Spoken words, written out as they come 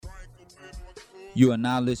You are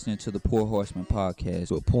now listening to the Poor Horseman podcast.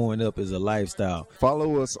 But pouring up is a lifestyle.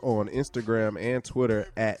 Follow us on Instagram and Twitter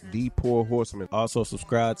at The Poor Horseman. Also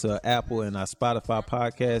subscribe to Apple and our Spotify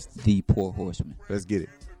podcast, The Poor Horseman. Let's get it.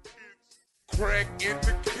 Crack in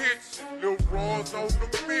the kitchen, Lil Raw's on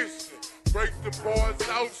the mission. Break the bars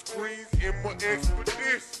out, screens in my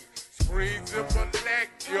expedition. Screens in my lack,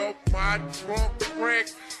 yup, my trunk crack.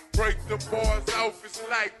 Break the bars off, it's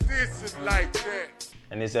like this and like that.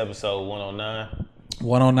 And this episode 109.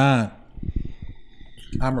 109.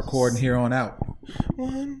 I'm recording here on out.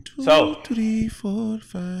 1, 2, So, 3, 4,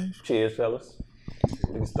 5. Cheers, fellas.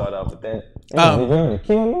 We can start off with that.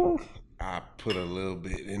 I put a little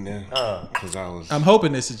bit in there because I was. I'm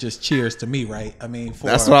hoping this is just cheers to me, right? I mean,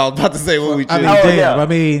 That's what I was about to say. When we I mean, cheers. damn. yeah. I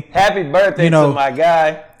mean, Happy birthday to my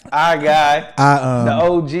guy, our guy, the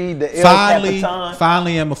OG, the El Capitan.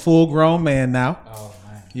 finally am a full grown man now. Oh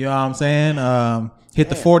man. You know what I'm saying? Hit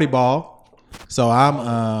the 40 ball. So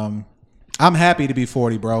I'm happy to be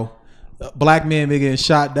 40, bro. Black men been getting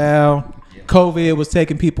shot down. COVID was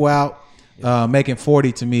taking people out. Making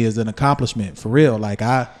 40 to me is an accomplishment for real. Like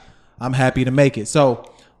I'm happy to make it.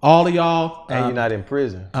 So all of y'all, And you're not in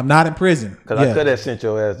prison. I'm not in prison. Because I could have sent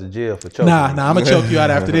your ass to jail for choking. Nah, I'm gonna choke you out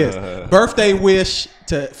after this. Birthday wish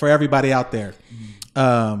for everybody out there.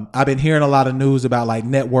 I've been hearing a lot of news about like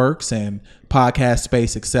networks and podcast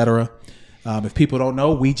space, etc. If people don't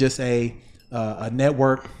know, we just a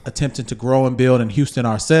network attempting to grow and build in Houston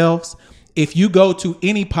ourselves. If you go to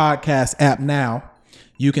any podcast app now,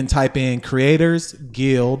 you can type in Creators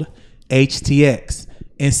Guild HTX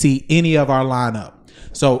and see any of our lineup.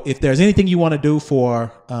 So if there's anything you want to do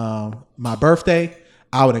for my birthday,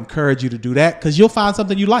 I would encourage you to do that because you'll find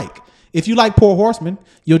something you like. If you like Poor Horseman,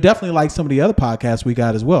 you'll definitely like some of the other podcasts we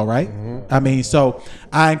got as well, right? Mm-hmm. I mean, so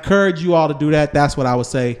I encourage you all to do that. That's what I would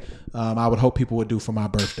say. I would hope people would do for my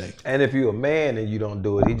birthday. And if you're a man and you don't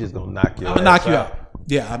do it, he just gonna knock you out. I'm gonna knock you out.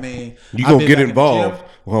 Yeah, I mean, You gonna get involved?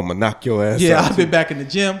 Well, I'm gonna knock your ass out. Yeah, I've been back in the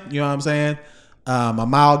gym. You know what I'm saying? My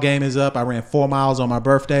mile game is up. I ran 4 miles on my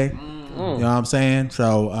birthday. You know what I'm saying?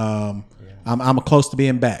 So I'm close to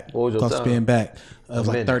being back. What was your close time? to being back. It was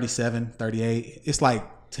like 37, 38. It's like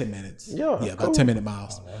 10 minutes. Yeah, about cool. 10-minute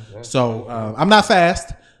miles. So I'm not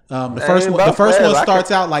fast. The first one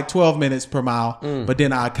starts out like 12 minutes per mile, but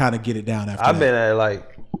then I kind of get it down after I've that. been at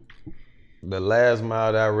like the last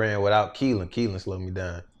mile that I ran without Keelan. Keelan slowed me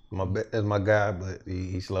down. That's my guy, but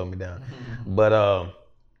he slowed me down. But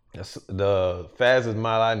the fastest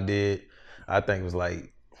mile I did, I think was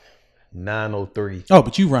like 9:03. Oh,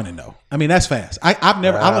 but you running though. I mean, that's fast. I don't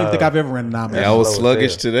even think I've ever run a 9 minutes. I was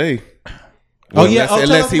sluggish today. Oh yeah,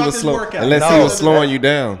 unless he was slowing you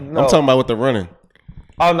down. No. I'm talking about with the running.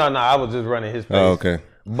 Oh no, I was just running his pace. Oh, okay.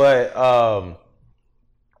 But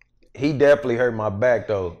he definitely hurt my back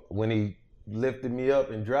though when he lifted me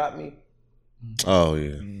up and dropped me. Oh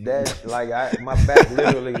yeah. That like my back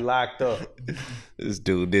literally locked up. This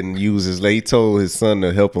dude didn't use his leg. He told his son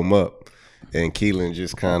to help him up, and Keelan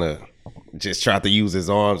just kind of tried to use his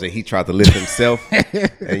arms, and he tried to lift himself.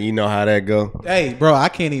 And you know how that go. Hey, bro, I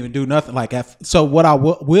can't even do nothing like that. So what I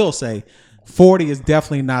will say, 40 is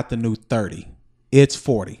definitely not the new 30. It's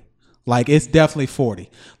 40. Like it's definitely 40.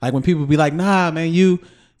 Like when people be like, "Nah, man, you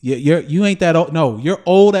ain't that old." No, you're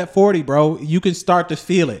old at 40, bro. You can start to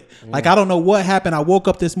feel it. Like I don't know what happened. I woke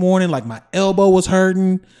up this morning like my elbow was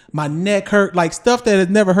hurting, my neck hurt, like stuff that has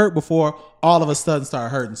never hurt before. All of a sudden started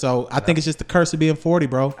hurting. So I think it's just the curse of being 40,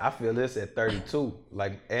 bro. I feel this at 32.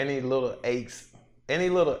 Like any little aches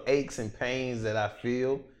and pains that I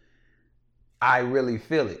feel, I really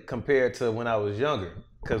feel it compared to when I was younger.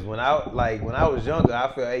 Cause when I was younger,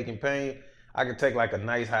 I felt aching pain. I could take like a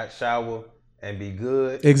nice hot shower and be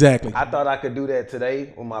good. Exactly. I thought I could do that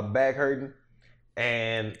today with my back hurting,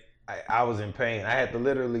 and I was in pain. I had to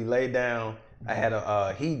literally lay down. I had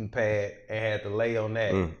a heating pad and had to lay on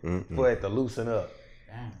that for it to loosen up.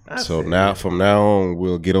 So now, from now on,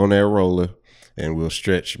 we'll get on that roller and we'll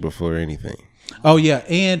stretch before anything. Oh yeah,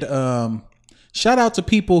 and shout out to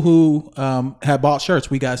people who have bought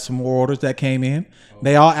shirts. We got some more orders that came in.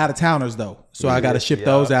 They all out of towners though, so I got to ship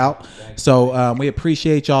those out. So we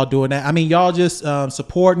appreciate y'all doing that. I mean, y'all just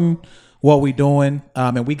supporting what we doing,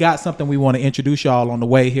 and we got something we want to introduce y'all on the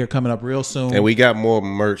way here coming up real soon. And we got more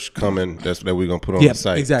merch coming that we're gonna put on the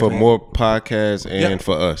site exactly. for more podcasts and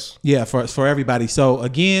for us. Yeah, for everybody. So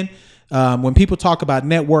again, when people talk about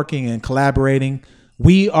networking and collaborating,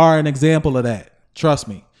 we are an example of that. Trust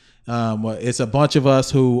me. It's a bunch of us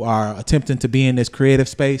who are attempting to be in this creative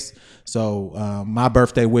space. So my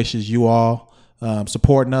birthday wishes you all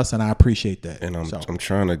supporting us, and I appreciate that. And I'm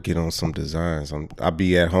trying to get on some designs. I'll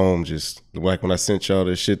be at home just like when I sent y'all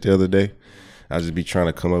this shit the other day. I just be trying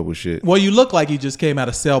to come up with shit. Well, you look like you just came out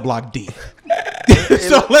of Cell Block D.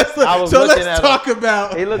 so let's talk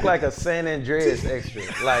about. He looked like a San Andreas extra.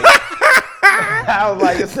 Like I was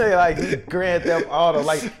like, say like he Grand Theft Auto.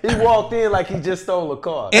 Like he walked in like he just stole a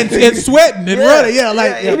car and sweating and running. Yeah,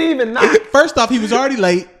 like he didn't even knock. First off, he was already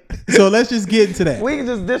late. So let's just get into that. We can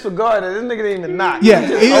just disregard it. This nigga didn't even knock. Yeah,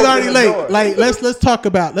 he was already late. Like let's talk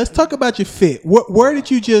about your fit. Where did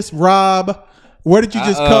you just rob? Where did you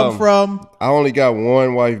just come from? I only got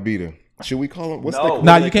one wife beater. Should we call them?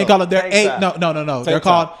 No, you can't call them. They're A. No. They're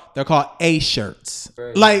called A shirts.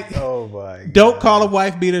 Like, oh my God. Don't call them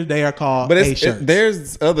wife beaters. They are called A shirts.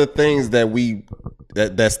 There's other things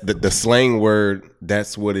that's the slang word.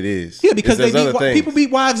 That's what it is. Yeah, because people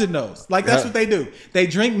beat wives in those. Like that's what they do. They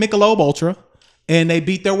drink Michelob Ultra, and they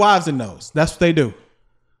beat their wives in those. That's what they do.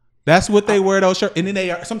 That's what they wear those shirts, and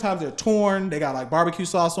then sometimes they're torn. They got like barbecue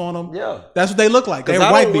sauce on them. Yeah, that's what they look like. They're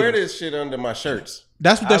I white don't wear beaters. this shit under my shirts.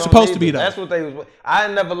 That's what they're supposed to be, though. That's what they was. I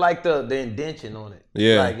never liked the indention on it.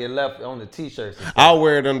 Yeah, like it left on the t-shirts. I'll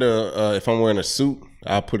wear it under if I'm wearing a suit.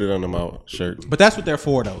 I'll put it under my shirt. But that's what they're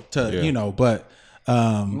for, though. But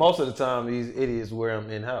most of the time these idiots wear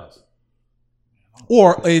them in house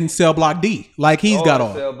or in Cell Block D, like he's got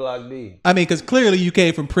on. Cell Block D. I mean, because clearly you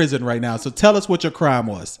came from prison right now. So tell us what your crime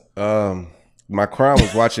was. My crime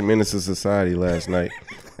was watching Menace to Society last night,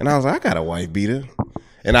 and I was like, I got a wife beater.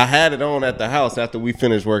 And I had it on at the house after we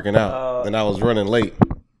finished working out, and I was running late,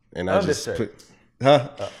 and I undershirt. just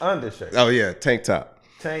put, undershirt. Oh yeah, tank top.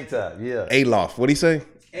 Tank top, yeah. A-loft. What'd he say?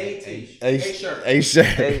 A-shirt.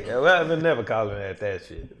 A-shirt. Well, I've never called him that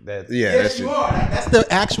shit. Yes, you are. That's the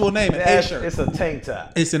actual name. A-shirt. It's a tank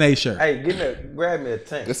top. It's an A-shirt. Hey, grab me a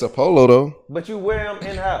tank. It's a polo though. But you wear them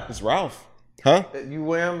in house. It's Ralph. Huh? You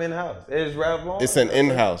wear them in house. It's Ralph Lauren. It's an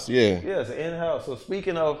in-house. Yeah. Yeah, it's an in-house. So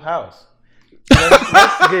speaking of house.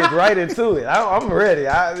 Let's get right into it. I'm ready.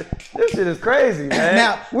 This shit is crazy,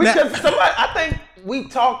 man. I think we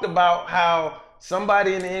talked about how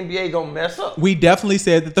somebody in the NBA gonna mess up. We definitely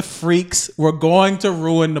said that the freaks were going to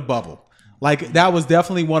ruin the bubble. Like that was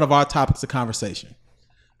definitely one of our topics of conversation.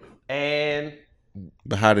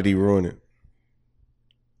 But how did he ruin it?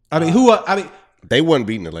 I mean, they wasn't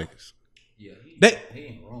beating the Lakers. Yeah,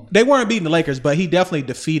 they weren't beating the Lakers, but he definitely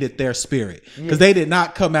defeated their spirit because they did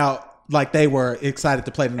not come out like they were excited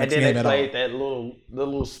to play the next game at all. And then they played that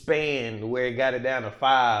little span where it got it down to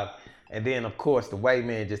 5. And then, of course, the white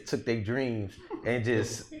man just took their dreams and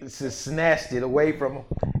just snatched it away from them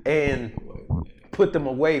and put them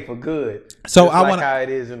away for good. So just like how it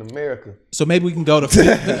is in America. So maybe we can go to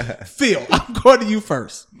Phil. Phil, I'm going to you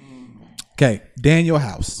first. Okay, Daniel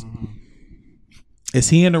House. Is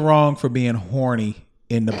he in the wrong for being horny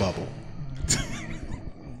in the bubble?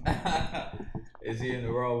 Is he in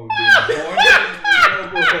the wrong with being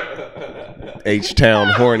horny? H-Town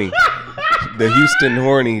Horny. The Houston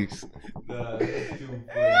Hornies.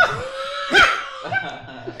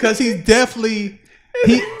 Because he's definitely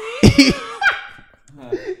is he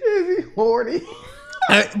horny?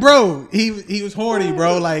 Bro, he was horny,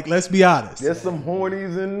 bro. Like, let's be honest. There's some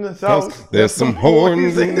hornies in this house. There's some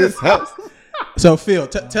horns in this house. So Phil,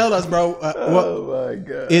 tell us, bro. Oh my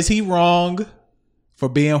God. Is he wrong for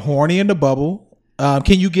being horny in the bubble?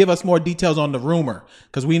 Can you give us more details on the rumor?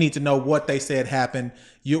 Because we need to know what they said happened.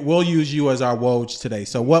 We'll use you as our Woj today.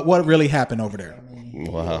 So what really happened over there?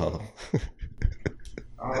 Wow.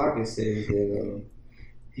 All I can say is that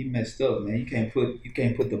he messed up, man. You can't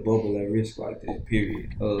put the bubble at risk like that.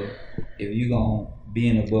 Period. If you gonna be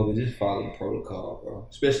in a bubble, just follow the protocol, bro.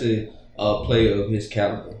 Especially a player of his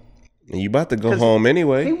caliber. And you about to go home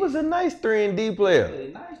anyway. He was a nice 3-and-D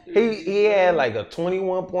player. He had like a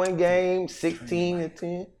 21-point game,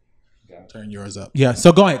 16-10. Turn yours up. Yeah,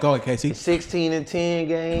 so go ahead, Casey. 16-10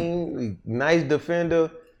 game, nice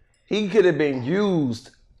defender. He could have been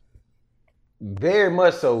used very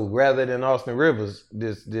much so rather than Austin Rivers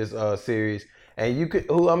this series. And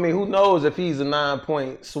who knows if he's a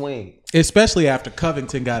 9-point swing. Especially after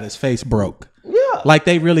Covington got his face broke. Yeah. Like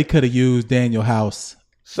they really could have used Daniel House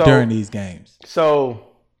during these games. So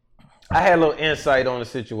I had a little insight on the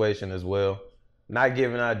situation as well. Not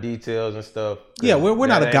giving out details and stuff. Yeah, we're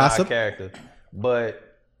not a gossip character. But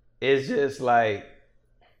it's just like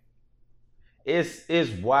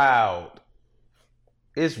it's wild.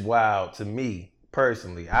 It's wild to me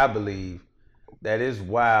personally. I believe that it's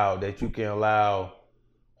wild that you can allow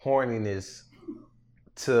horniness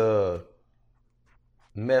to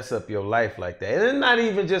mess up your life like that. And it's not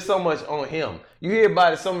even just so much on him. You hear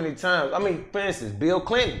about it so many times. I mean, for instance, Bill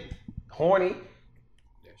Clinton, horny,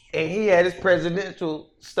 and he had his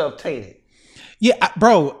presidential stuff tainted. Yeah,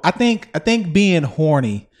 bro, I think being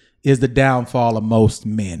horny is the downfall of most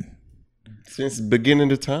men. Since the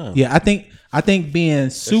beginning of time. Yeah, I think being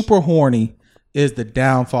super horny is the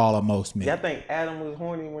downfall of most men. Y'all think Adam was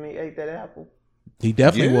horny when he ate that apple? He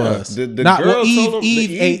definitely Yeah, was. the Not girl well, told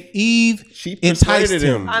him- Eve she enticed persuaded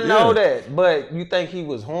him. him. I know Yeah. that, but you think he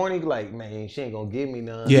was horny? Like, man, she ain't gonna give me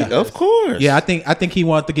none. Yeah. Of course. Yeah, I think he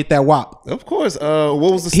wanted to get that WAP. Of course. What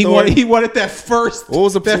was the He story? wanted that first. What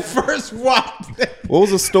was the- that first WAP? What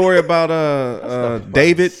was the story about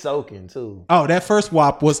David? Soaking too. Oh, that first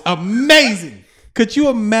WAP was amazing. Could you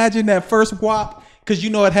imagine that first WAP? Because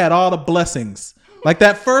you know it had all the blessings. Like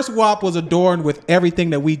that first WAP was adorned with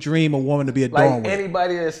everything that we dream a woman to be adorned Like with.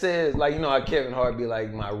 anybody that says, like, you know how Kevin Hart be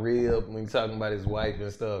like my rib when he's talking about his wife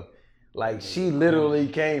and stuff. Like she literally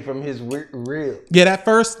came from his rib. Yeah, that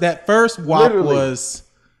first WAP Literally. was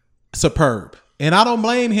superb, and I don't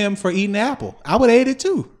blame him for eating the apple. I would have ate it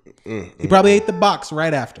too. He probably ate the box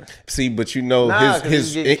right after. See, but you know Nah, because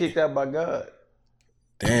his he's getting kicked out by God.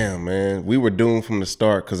 damn man, we were doomed from the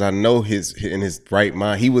start because I know in his right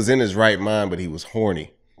mind. He was in his right mind, but he was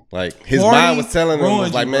horny. Like his Horny mind was telling him, was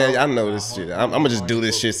ruins like, you, man, bro. I know this shit. I'm gonna just do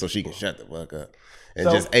this shit so she can shut the fuck up, and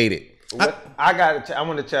So- just ate it. I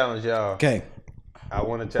want to challenge y'all. Okay, I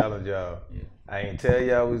want to challenge y'all. I ain't tell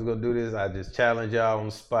y'all we was gonna do this. I just challenge y'all on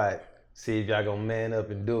the spot. See if y'all gonna man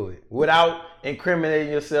up and do it without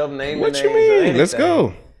incriminating yourself, naming What names. you or mean? Let's anything.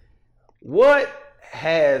 go. What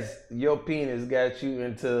has your penis got you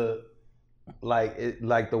into, like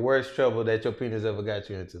the worst trouble that your penis ever got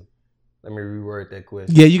you into? Let me reword that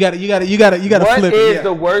question. yeah, you got to What flip is it.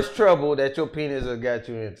 the worst trouble that your penis has got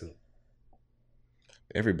you into?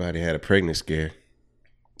 Everybody had a pregnant scare.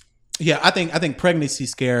 Yeah, I think pregnancy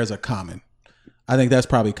scares are common. I think that's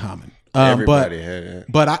probably common. Everybody had it.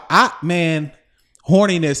 But I man,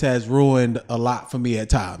 horniness has ruined a lot for me at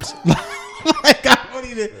times. Like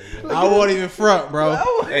I won't even front, bro.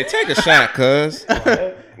 Hey, take a shot, cuz.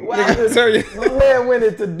 Wow, tell you. my man went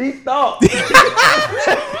into deep thought.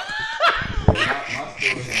 My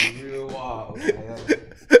story is real wild. That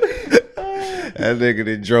nigga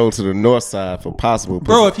that drove to the north side for possible pussy.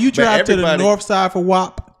 Bro, if you But drive to the everybody- north side for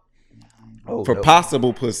WAP, for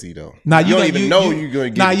possible pussy though. nah, you don't got- even know you're gonna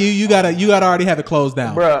get. Nah, it. you gotta already have it closed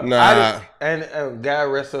down. Bruh, Nah. and God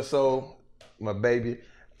rest her soul, my baby.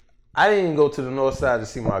 I didn't even go to the north side to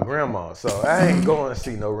see my grandma, so I ain't going to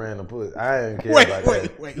see no random pussy. I ain't care about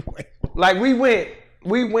that. Wait. Like we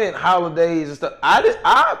went holidays and stuff.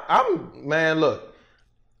 I'm man. Look,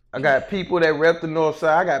 I got people that rep the north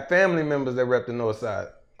side. I got family members that rep the north side.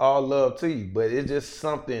 All love to you, but it's just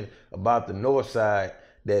something about the north side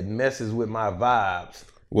that messes with my vibes.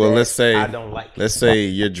 Well, that let's say I don't like. Let's say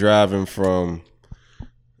you're driving from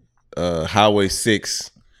Highway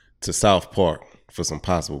 6 to South Park for some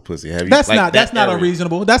possible pussy. Have you? That's like not that area?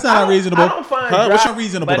 unreasonable. That's not unreasonable. I don't find Huh? What's drive-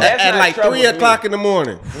 unreasonable but though? that's At not like trouble 3 to me. o'clock in the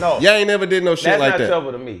morning. No. Y'all ain't never did no shit That's like not that.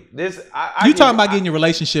 trouble to me. This You talking about getting your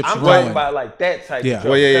relationships I'm rolling. talking about like that type Yeah. of trouble.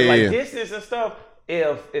 Well, yeah, 'Cause, like yeah. distance and stuff.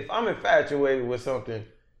 If I'm infatuated with something,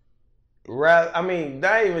 I mean,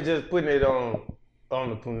 not even just putting it on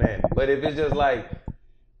the punani, but if it's just like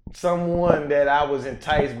someone that I was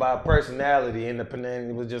enticed by personality and the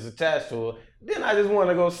punani was just attached to her, then I just want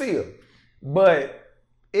to go see her. But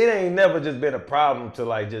it ain't never just been a problem to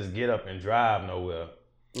like just get up and drive nowhere.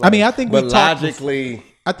 I mean, I think But we talked. logically,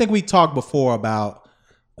 I think we talked before about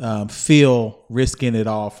Phil risking it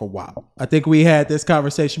all for WAP. I think we had this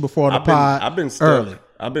conversation before on the pod. I've been stuck. early.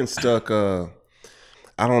 I've been stuck.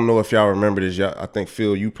 I don't know if y'all remember this. I think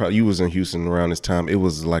Phil, you was in Houston around this time. It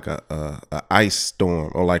was like a ice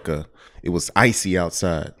storm, or it was icy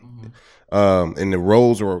outside. And the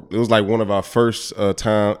roads it was like one of our first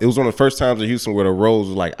time. It was one of the first times in Houston where the roads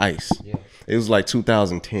was like ice. Yeah. It was like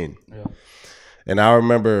 2010. Yeah. And I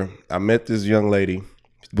remember I met this young lady,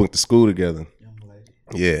 went to school together. Young lady.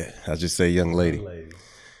 Yeah, I just say young lady.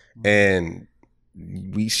 And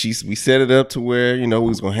we set it up to where, we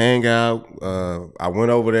was gonna hang out. I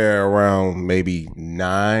went over there around maybe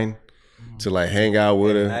 9 to like hang out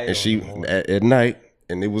with her, and she at night.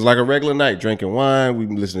 And it was like a regular night, drinking wine, we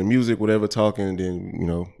listening to music, whatever, talking, and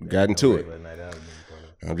then, got into it.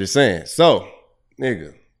 I'm just saying. So,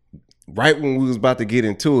 nigga, right when we was about to get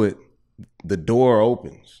into it, the door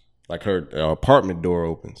opens. Like her apartment door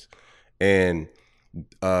opens. And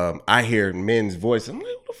I hear men's voice. I'm like,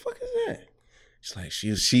 what the fuck is that? She's like,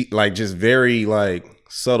 she like just very like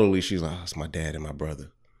subtly, she's like, oh, it's my dad and my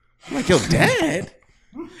brother. I'm like, yo, dad?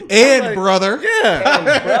 And like, brother.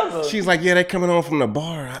 Yeah. She's like, yeah, they coming home from the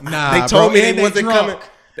bar. Nah, they told bro, me and they they wasn't drunk.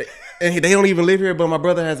 coming. And they don't even live here, but my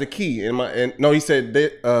brother has a key. And no, he said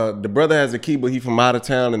the brother has a key, but he from out of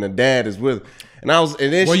town, and the dad is with. And I was,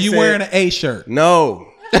 and then Were she you said, wearing an A shirt? No.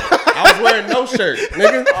 I was wearing no shirt,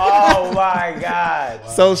 nigga. Oh my God.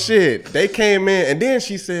 So shit, they came in, and then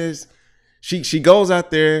she says, she goes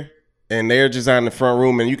out there, and they're just out in the front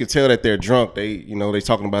room, and you can tell that they're drunk. They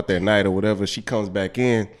talking about their night or whatever. She comes back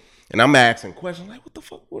in, and I'm asking questions like, what the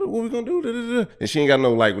fuck? What we gonna do? Da-da-da. And she ain't got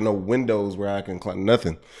no windows where I can climb,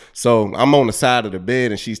 nothing. So I'm on the side of the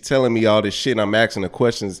bed, and she's telling me all this shit, and I'm asking her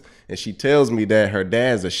questions, and she tells me that her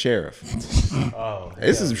dad's a sheriff. Oh,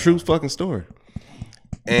 this is a true fucking story.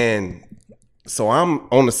 And so I'm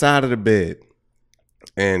on the side of the bed.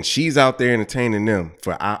 And she's out there entertaining them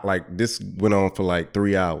for this went on for like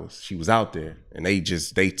 3 hours. She was out there, and they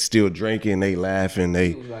still drinking, they laughing,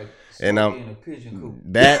 they was like and in a pigeon coop.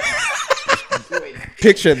 that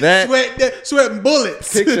picture that sweating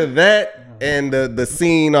bullets. picture that and the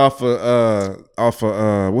scene off of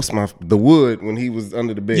the wood when he was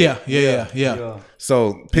under the bed. Yeah.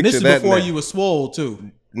 So picture And this is that before now. you were swole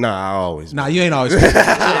too. Nah, I always. Nah, you ain't always. Chill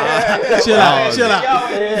out.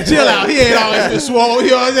 He ain't always been swole.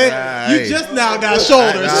 You know what I'm saying? You just now got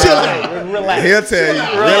shoulders. Chill out. Relax. He'll tell you.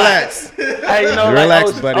 Relax. Hey, you know,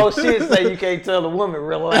 Relax, like, buddy. oh shit, say you can't tell the woman.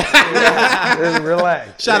 Relax. Just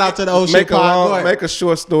relax. Shout out to the old shit pod. Make a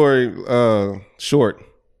short story short.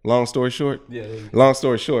 Long story short. Yeah. Long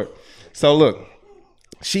story short. So look,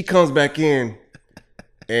 she comes back in,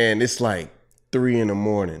 and it's like 3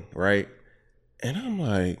 a.m, right? And I'm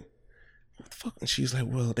like, what the fuck? And she's like,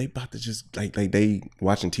 well, they about to just like they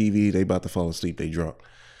watching TV, they about to fall asleep, they drunk.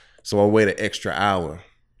 So I wait an extra hour.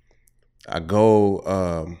 I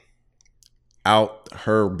go out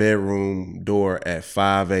her bedroom door at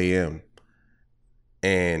 5 a.m.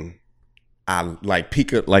 and I like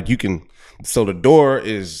peek up, like you can. So the door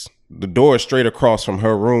is straight across from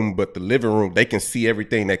her room, but the living room, they can see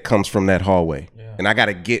everything that comes from that hallway. Yeah. And I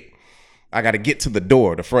gotta get to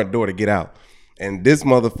the front door to get out. And this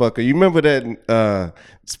motherfucker, you remember that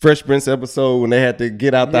Fresh Prince episode when they had to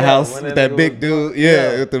get out the house with that big dude?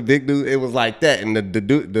 Yeah, with the big dude. It was like that. And the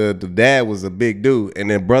dad was a big dude. And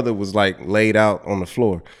then brother was like laid out on the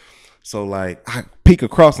floor. So like I peek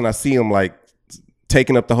across and I see him like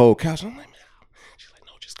taking up the whole couch. I'm like, man. She's like,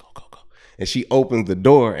 no, just go. And she opens the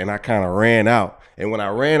door and I kind of ran out. And when I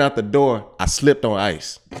ran out the door, I slipped on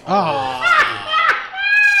ice. Oh.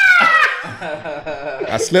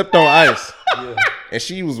 I slipped on ice. Yeah. And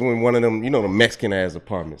she was in one of them, the Mexican ass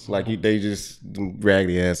apartments. Like they just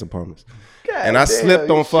raggedy ass apartments. God and I slipped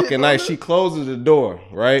on fucking ice. She closes the door,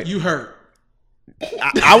 right? You hurt.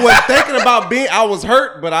 I wasn't thinking about I was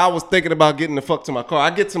hurt, but I was thinking about getting the fuck to my car. I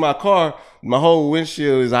get to my car, my whole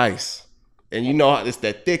windshield is ice. And you know how it's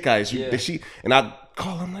that thick ice. And I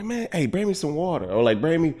call him like, man, hey, bring me some water. Or like,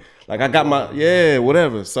 bring me, like I got my,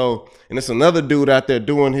 whatever. So, and it's another dude out there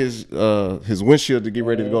doing his windshield to get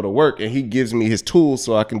ready to go to work. And he gives me his tools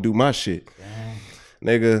so I can do my shit.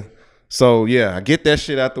 Nigga. So yeah, I get that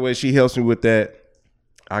shit out the way. She helps me with that.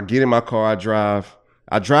 I get in my car, I drive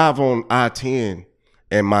on I-10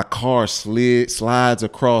 and my car slides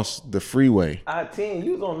across the freeway. I-10,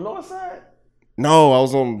 you was on the north side? No, I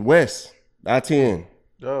was on west. I-10.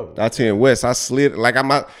 Oh. I-10 west. I slid like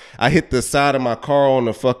I hit the side of my car on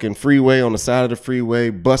the fucking freeway, on the side of the freeway,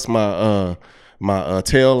 bust my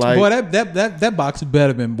tail light. Boy, that box better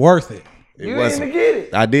have been worth it. You didn't even get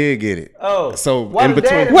it. I did get it. Oh. So Why in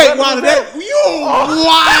between. Wait, while that you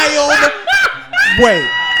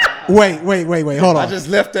wild. Wait. Hold on. I just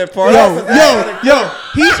left that part. Yo.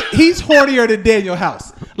 He's hornier than Daniel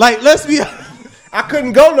House. Like, let's be. I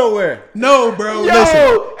couldn't go nowhere. No, bro. Listen.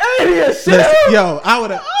 I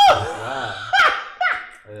would have.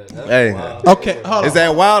 Hey. Okay, hold on. Is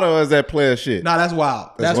that wild or is that player shit? Nah, that's wild.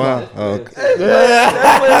 That's wild. Oh, okay.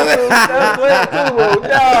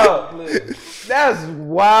 That's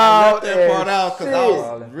wild. I left that part out because I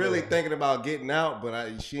was really thinking about getting out, but I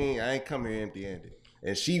ain't come here empty-handed.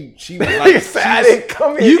 And she was like, I didn't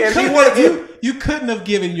come here. You couldn't have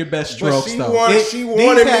given your best strokes though. She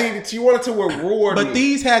wanted to reward me. But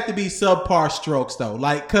these had to be subpar strokes though,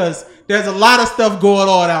 like because there's a lot of stuff going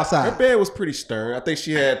on outside. Her bed was pretty stern. I think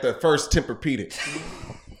she had the first Tempur-Pedic.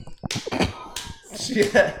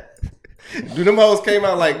 Dude, them hoes came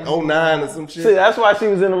out like 09 or some shit. See, that's why she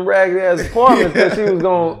was in them raggedy ass apartments because she was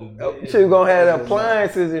gonna have the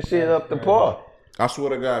appliances and shit up the par. I swear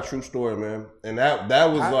to God, true story, man. And that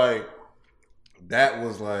was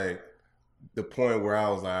like the point where I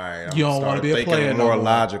was like, all right, I'm you don't want to be a player more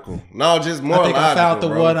logical. No, just more logical. I found the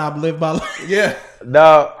one I've lived my life. Yeah.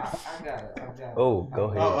 No. I got it. Oh, go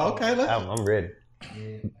ahead. Oh, okay. I'm ready.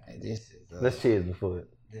 Yeah, Let's cheers before it.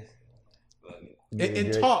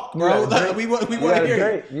 and talk, bro. Like, we want to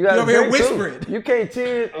hear you. You over here drink whispering. Too. You can't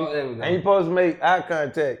cheer, there we go. and you supposed to make eye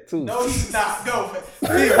contact too. No, he's not. Go, Phil,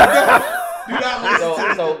 go. Do not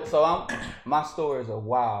listen to So my stories are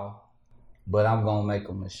wild, but I'm gonna make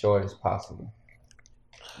them as short as possible.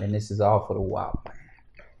 And this is all for the wild.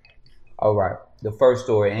 All right, the first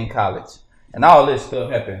story in college, and all this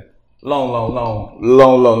stuff happened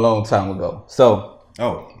long time ago. So,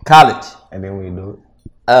 college, And then we do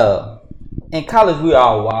it. In college we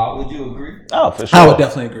all wild. Would you agree? Oh, for sure. I would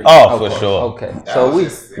definitely agree. Oh, for sure. Okay, so we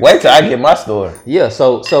Wait till I get my story. yeah.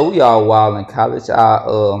 So we all wild in college.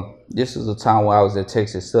 This was a time where I was at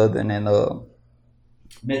Texas Southern and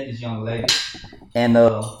met this young lady, and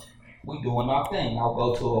we doing our thing. I'll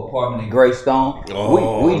go to an apartment in Greystone.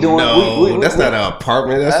 We doing that's not an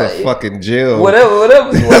apartment. That's a fucking jail. Whatever.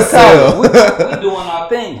 We doing our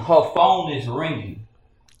thing. Her phone is ringing,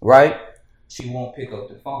 right? She won't pick up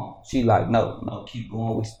the phone. She like, no, keep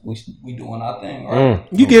going. We doing our thing, right?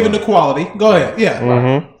 You giving the quality. Go ahead. Yeah.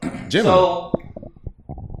 Mm-hmm. So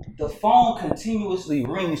the phone continuously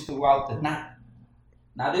rings throughout the night.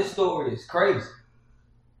 Now this story is crazy.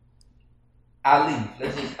 I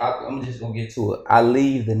leave. I'm just gonna get to it. I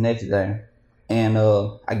leave the next day, and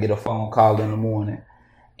I get a phone call in the morning,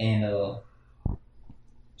 and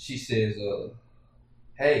she says,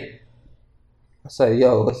 "Hey." I say,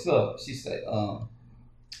 "Yo, what's up?" She said,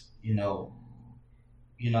 you know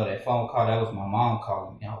that phone call, that was my mom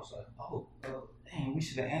calling me." I was like, "Oh, dang, we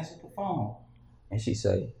should have answered the phone." And she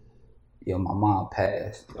said, "Yo, my mom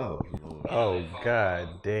passed." Oh,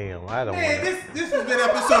 god damn. I don't Man, want this has been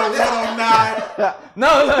episode 109.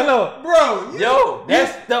 No. Bro,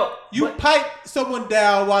 That's dope. you piped someone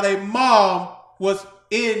down while their mom was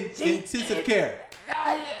in intensive care.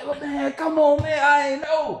 Man, come on, man. I ain't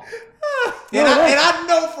know. And I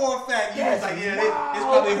know for a fact you was like, it's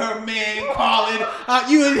probably her man calling.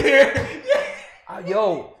 You in here.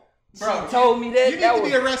 Yo, Bro, she told me that. You need to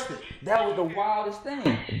be arrested. That was the wildest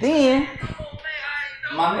thing. Then,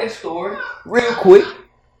 my next story, real quick.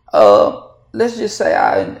 Let's just say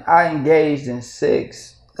I engaged in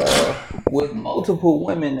sex with multiple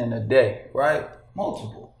women in a day, right?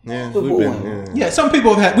 Multiple women. Yeah, some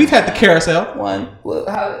people we've had the carousel. Well,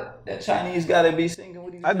 how that Chinese gotta be singing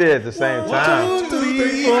with each I did at the same time. 1, 2,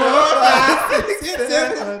 3, 4, 5, 6,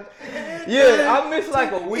 7. Yeah, I missed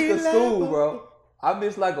like a week of school, bro. I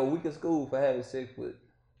missed like a week of school for having sex with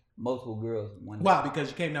multiple girls in one day. Why? Because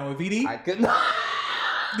you came down with VD? I couldn't.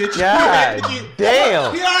 God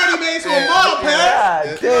damn. He already made some mom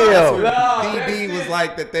pass. God damn. DB was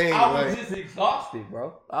like the thing. I was just exhausted,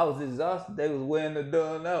 bro. I was exhausted. They was wearing the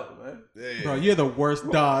done out, man. Bro, you're the worst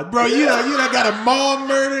dog. Bro, you done got a mom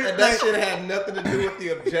murder. And that shit had nothing to do with the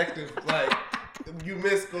objective. Like, you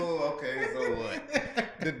missed school, okay, so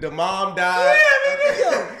what? The mom died.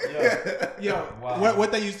 Yo, wow.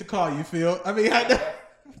 What they used to call you, Phil? I mean,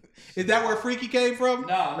 is that where Freaky came from?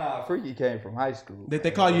 No, Freaky came from high school. Did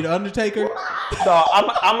they call you the Undertaker? So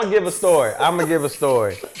I'm gonna give a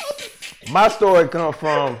story. My story comes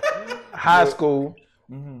from high school,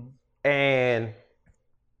 and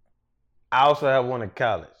I also have one in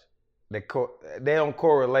college. They don't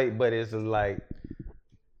correlate, but it's like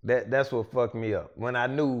that's what fucked me up. When I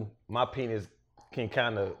knew my penis can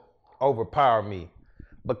kind of overpower me,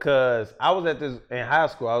 because I was in high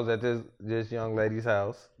school. I was at this young lady's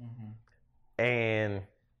house, and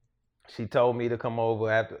she told me to come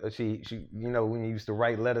over after she when you used to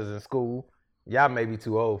write letters in school. Y'all may be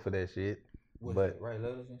too old for that shit. But write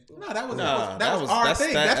letters in school? No, that was our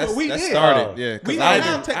thing. That's what we did. Started, yeah. We I didn't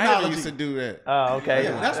have technology. I used to do that. Oh, okay.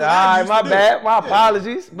 Yeah, that's All what I right, used my to bad. do. My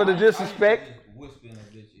apologies for the disrespect. Whispering a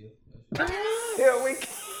bitch, Here we go.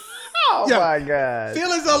 Oh my God.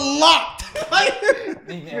 Feelings are locked.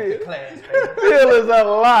 Feelings are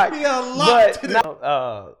locked. We are locked. But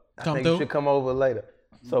no, I think you should come over later.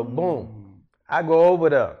 So boom, I go over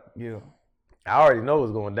there. Yeah. I already know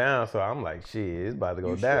what's going down, so I'm like, shit, it's about to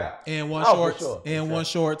go down. And one Oh, shorts, for sure. and one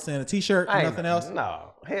shorts, and a t-shirt, and nothing else.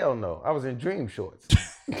 No, hell no. I was in dream shorts.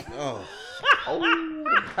 Oh,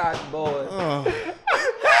 cotton boy.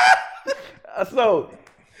 So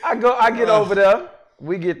I get over there.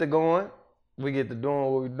 We get to going. We get to doing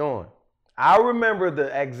what we're doing. I remember the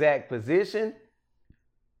exact position,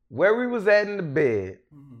 where we was at in the bed,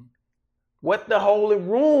 what the whole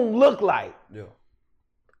room looked like. Yeah.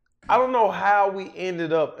 I don't know how we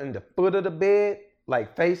ended up in the foot of the bed,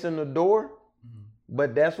 like facing the door,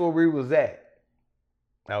 but that's where we was at.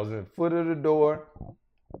 I was in the foot of the door.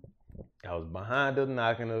 I was behind her,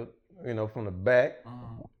 knocking her, from the back.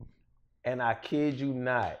 And I kid you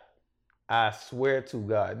not, I swear to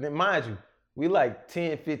God. Now, mind you, we like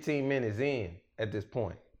 10, 15 minutes in at this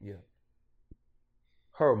point. Yeah.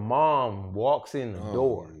 Her mom walks in the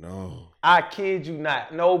door. No. I kid you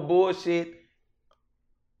not. No bullshit.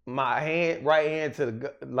 My right hand to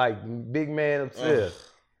the big man upstairs.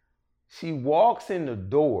 She walks in the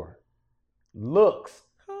door, looks,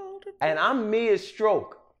 and I'm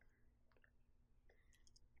mid-stroke.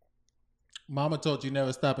 Mama told you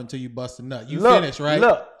never stop until you bust a nut. You Look, finished, right?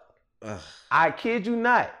 Look, I kid you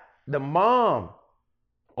not. The mom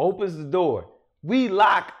opens the door. We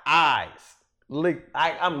lock eyes.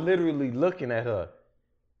 I'm literally looking at her.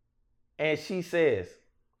 And she says,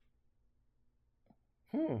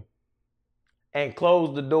 and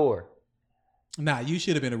closed the door. Nah, you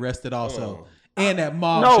should have been arrested also. And that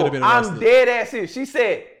mom should have been arrested. I'm dead ass serious. She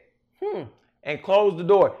said, and closed the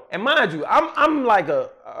door. And mind you, I'm like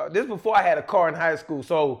this before I had a car in high school.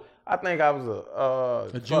 So I think I was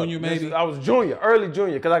a junior maybe? I was junior, early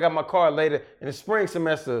junior, because I got my car later in the spring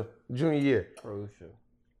semester junior year. Crucial.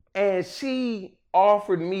 And she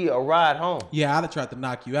offered me a ride home. Yeah, I'd have tried to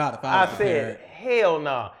knock you out if I was a said, parent. hell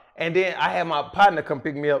no. And then I had my partner come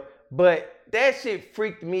pick me up. But that shit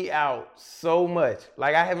freaked me out so much.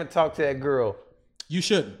 Like, I haven't talked to that girl. You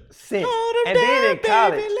shouldn't. Since. And then in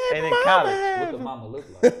college. What the mama look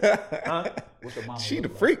like? Huh? What the mama She the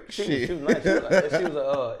look freak. She Shit. was nice. She was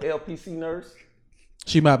a LPC nurse.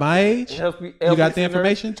 She about my age? LPC You got the nurse.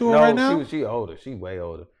 information to her right now? She older. She way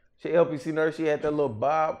older. She LPC nurse. She had that little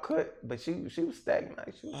bob cut, but she was stacking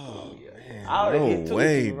nice. She was cool. Man, I would've hit no two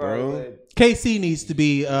way, if you bro. right. KC needs to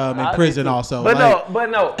be in prison also. But like,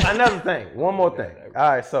 no, another thing. One more thing.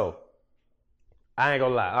 All right, so I ain't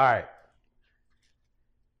gonna lie.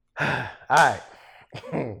 All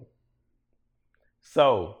right.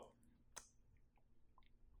 So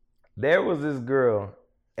there was this girl,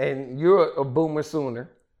 and you're a boomer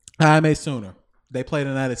sooner. I'm a Sooner. They play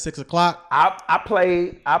tonight at 6 o'clock. I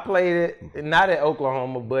played it not at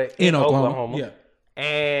Oklahoma, but in Oklahoma. Yeah.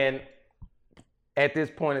 And at this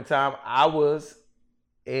point in time, I was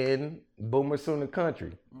in Boomer Sooner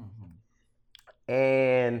country.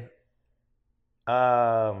 And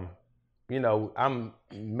I'm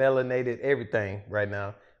melanated everything right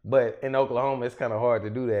now. But in Oklahoma, it's kind of hard to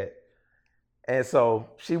do that. And so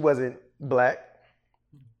she wasn't black.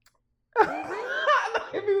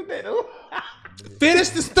 Finish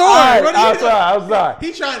the story. Right, I'm sorry.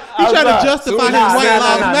 He trying to justify his white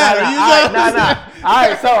lives matter. Nah. All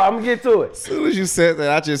right, so I'm gonna get to it. As soon as you said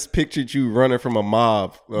that, I just pictured you running from a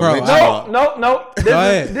mob. Bro, No. Go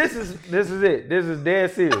ahead. This is it. This is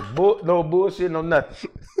dead serious. No bullshit, no nothing.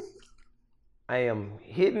 I am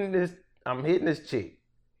hitting this. I'm hitting this chick.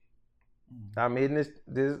 I'm hitting this,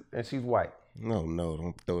 and she's white. No,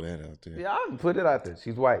 don't throw that out there. Yeah, I can put it out there.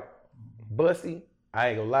 She's white. Bussy. I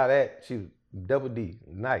ain't gonna lie to that. She was double D.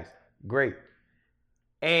 Nice. Great.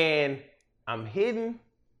 And I'm hitting,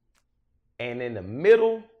 and in the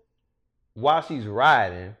middle, while she's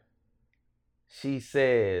riding, she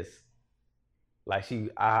says,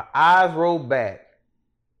 our eyes roll back,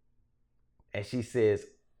 and she says,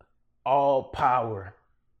 all power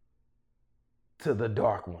to the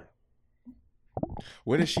dark one.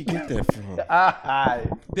 Where did she get that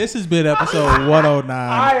from? This has been episode 109.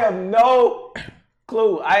 I have no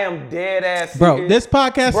clue. I am dead ass serious. Bro, this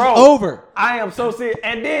podcast is over. I am so serious.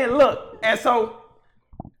 And then look, and so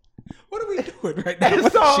what are we doing right now?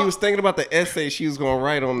 so, She was thinking about the essay she was gonna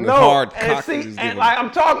write on the hard cock he was giving. and like I'm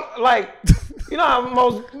talking like you know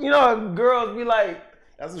how girls be like,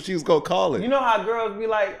 that's what she was gonna call it. you know how girls be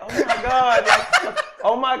like, oh my God, like,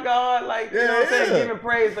 oh my God, like, you know what I'm saying, giving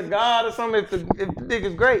praise to God or something if the dick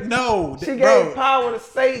is great. No, She bro. gave power to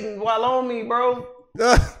Satan while on me, bro.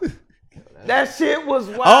 That shit was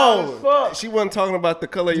wild as fuck. She wasn't talking about the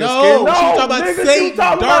color of your No, skin. she was talking about nigga, she Satan, was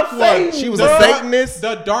talking dark about one. Satan, She was bro. a Satanist.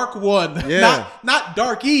 The dark one. Yeah. Not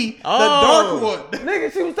dark E, the Oh. dark one.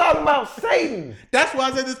 Nigga, she was talking about Satan. That's why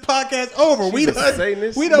I said this podcast over. She's a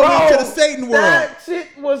Satanist? We don't Bro, get to the Satan world. That shit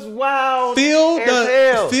was wild Phil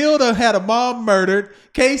as hell. had a mom murdered.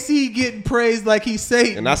 KC getting praised like he's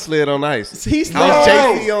Satan. And I slid on ice. He slid I was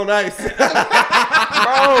on JC on ice.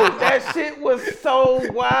 Bro, that shit was so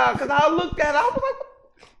wild. Cause I looked at it, I was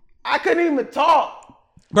like, I couldn't even talk.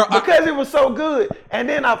 Bro, because it was so good. And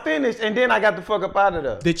then I finished, and then I got the fuck up out of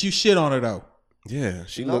there. Did you shit on her though? Yeah,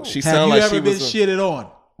 she looked. She Have sounded you like ever she been was. shitted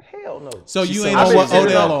on? Hell no. So you ain't I've on been what shitted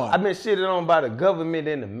Odell on. on? I've been shitted on by the government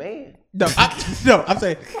and the man. No, I'm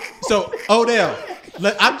saying. So Odell,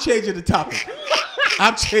 I'm changing the topic.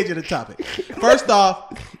 First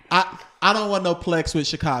off, I don't want no plex with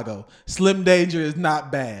Chicago. Slim Danger is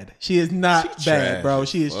not bad. She is not She bad, trash. bro.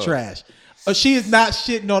 She is Fuck. trash. She is not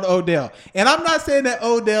shitting on Odell. And I'm not saying that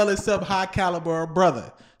Odell is some high caliber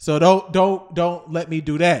brother. So don't let me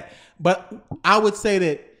do that. But I would say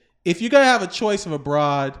that if you're gonna have a choice of a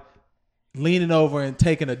broad leaning over and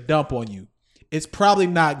taking a dump on you, it's probably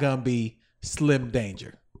not gonna be Slim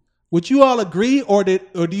Danger. Would you all agree, or do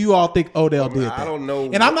you all think Odell did that? I don't know.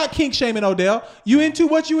 And I'm not kink shaming Odell. You into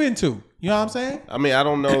what you into? You know what I'm saying? I mean, I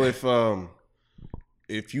don't know if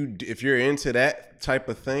you're into that type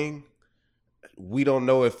of thing. We don't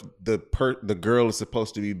know if the girl is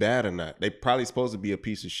supposed to be bad or not. They probably supposed to be a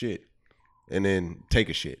piece of shit and then take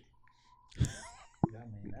a shit.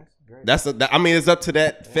 I mean, it's up to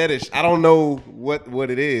that fetish. I don't know what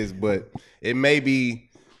it is, but it may be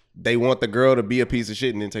they want the girl to be a piece of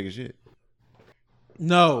shit and then take a shit.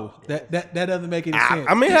 No, that doesn't make any sense.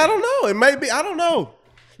 I mean, I don't know. It may be. I don't know.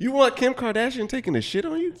 You want Kim Kardashian taking a shit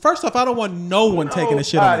on you? First off, I don't want no one taking a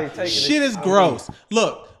shit on me. Shit is gross.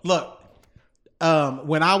 Look.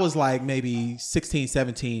 When I was like maybe 16,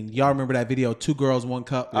 17, y'all remember that video, 2 Girls, 1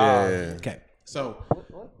 Cup? Yeah. Okay. So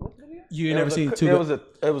What video? you never seen 2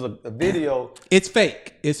 It was a video It's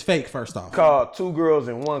fake. It's fake, first off. called 2 Girls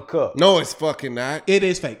in 1 Cup. No, it's fucking not. It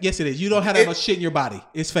is fake. Yes, it is. You don't have that much shit in your body.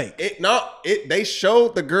 It's fake. They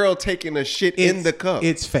showed the girl taking a shit in the cup.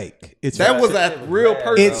 It's fake. It's That fake. was a real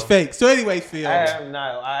person. It's fake. So anyway, Phil,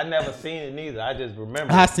 I never seen it neither. I just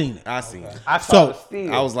remember. I seen it. I seen it. I saw the So-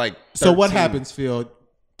 steal. I was like, 13. So what happens, Phil?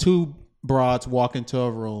 2 broads walk into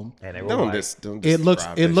a room. and they were Don't like, don't It looks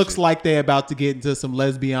describe that shit. like they're about to get into some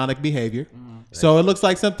lesbianic behavior. So it looks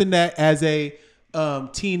like something that as a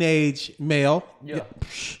teenage male,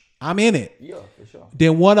 I'm in it. Yeah, for sure.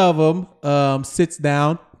 Then one of them sits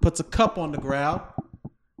down, puts a cup on the ground,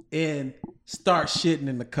 and starts shitting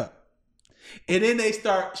in the cup. And then they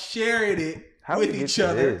start sharing it how with we get each to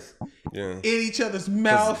other this? Yeah. in each other's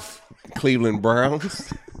mouth. Cleveland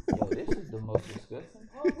Browns. Yo, this is the most disgusting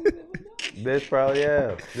part we've ever done. This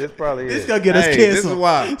probably This is. gonna get us Hey, canceled. this is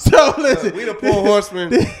why. So listen, We the poor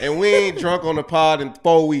horsemen, and we ain't drunk on the pod in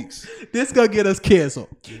 4 weeks. this gonna get us canceled.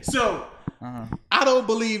 So I don't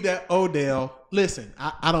believe that Odell. Listen,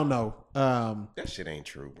 I don't know. That shit ain't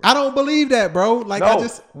true, bro. I don't believe that, bro. Like I No,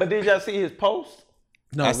 just but did y'all see his post?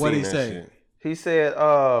 no. I What seen he that say? shit. He said,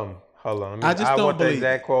 hold on. I just don't want the believe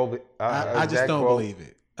exact quote. I just don't believe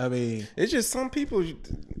it. I mean, It's just some people.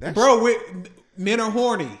 bro, men are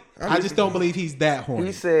horny. I just don't believe he's that horny.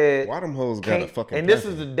 He said, Why them hoes got a fucking? and this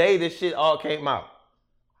is the day this shit all came out.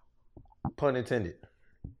 Pun intended.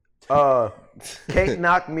 Can't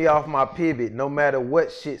knock me off my pivot no matter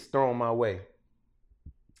what shit's thrown my way.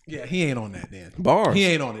 Yeah, he ain't on that then. Bars. He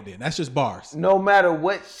ain't on it then. That's just bars. No matter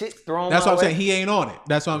what shit's thrown That's my what I'm way. saying. He ain't on it.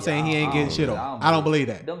 That's what I'm saying. He ain't getting shit on. I don't believe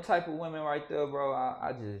that. Them type of women right there, bro.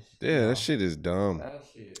 I just Yeah, that shit is dumb. that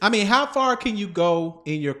shit. I mean, how far can you go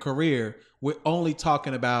in your career with only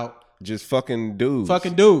talking about Just fucking dudes.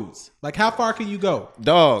 fucking dudes? Like, how far can you go?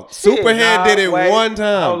 Dog. Shit, Superhead nah, did it wait. one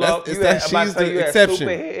time. Hold up. That's, You had- I'm about she's to say the you had exception.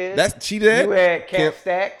 Superhead. That's she did. You had Cat Kim-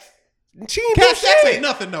 Stacks. She ain't Cat do Stacks shit. ain't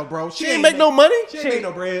nothing though, bro. She ain't make no money. She ain't make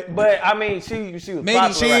no bread. But I mean, she was Maybe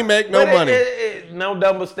popular, she ain't right? make no But money. No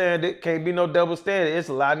double standard. Can't be no double standard. It's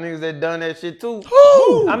a lot of niggas that done that shit too.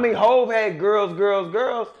 Who? I mean, Hov had girls.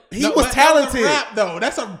 He No, was that talented. a rap though.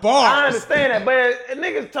 That's a bar. I understand that, but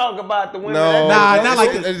niggas talk about the women. No, that Nah, not like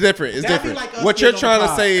it's different. It's That'd be different. like us What you're getting on trying the to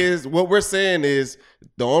pod. say is, what we're saying is,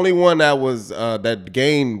 the only one that was that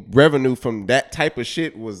gained revenue from that type of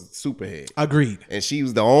shit was Superhead, Agreed. and she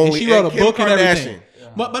was the only. And she wrote a Kim book and everything.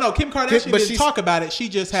 Kardashian. But no, Kim Kardashian But didn't she's- talk about it. She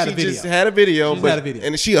just had a She video. just had a video, She just but had a video.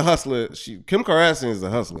 and she a hustler. Kim Kardashian is a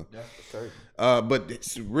hustler. But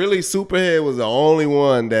it's really, Superhead was the only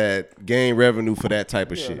one that gained revenue for that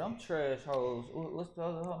type of Yeah, shit. them trash hoes. What's the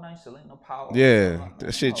other hoe name? Selena Powell. Yeah,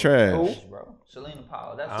 that shit trash. bro. Selena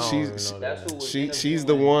Powell. I That's don't who. even She's- know That's that. who was She's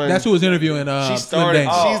the interviewing- one. That's who was interviewing. She Slim started.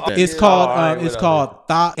 Danger. She's the. It's called. I ain't It's with called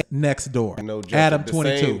Thought Next Door. No joke. Adam The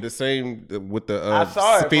 22. same- The same with the I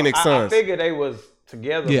saw it. Phoenix I Suns. figured they was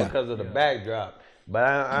together Yeah. because of the backdrop, but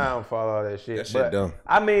I don't follow all that shit. That shit but dumb.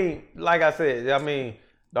 I mean, like I said,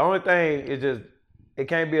 the only thing is just it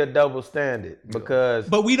can't be a double standard because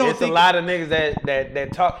But we don't it's think- a lot of niggas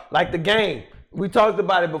that talk like the game. We talked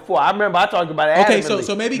about it before. I remember I talked about it. Okay, adamantly.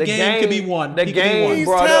 so maybe The Game could be one. The He could be game one. He's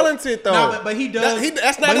brought up. talented though. No, but he does.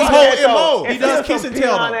 That's not but his he whole does- MO. He does kiss and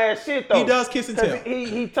tell, though. Ass shit, though. He does kiss and 'Cause tell.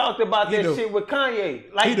 He talked about He that do. shit with Kanye,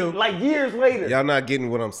 He do. like years later. Y'all not getting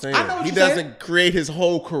what I'm saying. I know what He you're doesn't saying. create his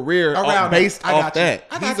whole career Around based that. I got off you. that.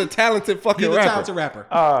 I got He's you. a talented fucking He's a rapper. talented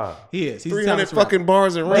rapper. He is. He's a 300 talented fucking rapper.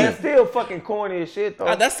 bars and But rap. it's still fucking corny as shit,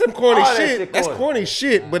 though. That's some corny All that shit. That's corny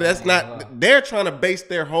shit, but that's not. They're trying to base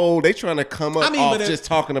their whole. They trying to come up I mean, off but just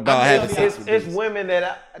talking about I mean, having it's- sex. It's women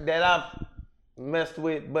that I've messed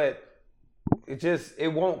with, but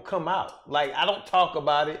it won't come out. Like I don't talk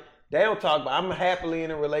about it. They don't talk about. I'm happily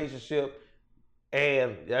in a relationship.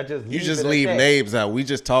 And I just leave names out. We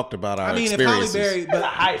just talked about our experiences. If Halle Berry, but a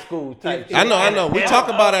high school type. I know. We talk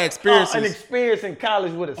about our experiences. An experience in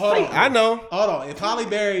college with a Satan. I know. Hold on. If Halle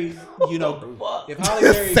Berry, if Halle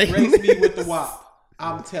Berry graced me with the WAP,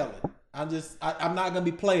 I'm telling. I'm not gonna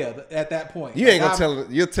be player at that point. You ain't gonna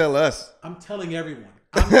tell. You'll tell us. I'm telling everyone.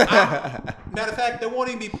 Matter of fact, there won't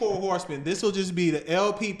even be Poor Horseman. This will just be the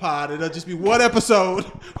LP pod. It'll just be one episode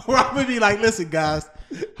where I'm gonna be like, listen, guys,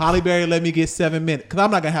 Halle Berry, let me get 7 minutes because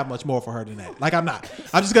I'm not gonna have much more for her than that. Like I'm not.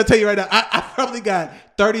 I'm just gonna tell you right now. I probably got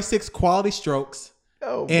 36 quality strokes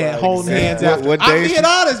and holding hands after. I'm being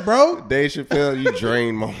honest, bro. Dave Chappelle, you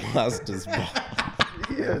drained my monster's ball.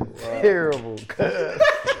 You're terrible.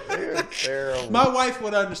 You're terrible. My wife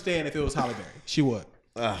would understand if it was Halle Berry. She would.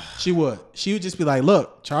 She would. She would just be like,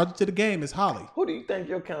 "Look, charge it to the game is Holly." Who do you think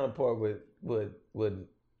your counterpart would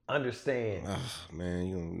understand?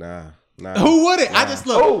 Man, nah. Who would it? Nah. I just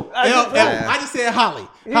look. I just said Holly.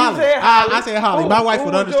 I said Holly. My wife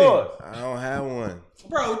would understand. Yours? I don't have one.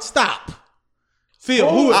 Bro, stop. Phil,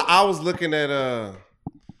 who? I was looking at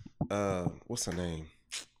what's her name?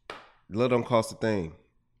 Lil Don't Cost a Thing.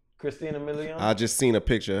 Christina Milian. I just seen a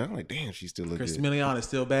picture. I'm like, damn, she still looks good. Christina Milian is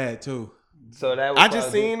still bad too. So that was I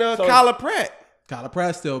just seen Kyla Pratt. Kyla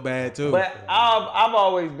Pratt's still bad too. But I've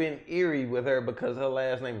always been eerie with her because her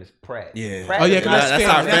last name is Pratt. Yeah. Pratt that's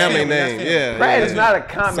our family name. Yeah. Pratt is not a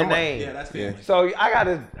common name. Yeah, that's family. So I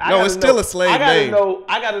gotta it's still a slave name.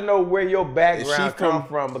 I gotta know where your background come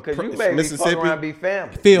from because you may be fuck around and be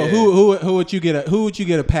family. Phil, who would you get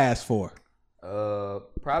a pass for?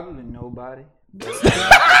 Probably nobody.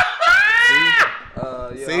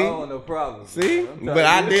 See? I don't want no problem. See? But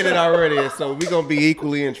I did it already, so we gonna be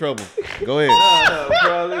equally in trouble. Go ahead. No,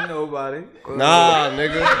 probably nobody. Nah,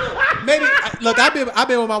 nigga. Maybe look, I've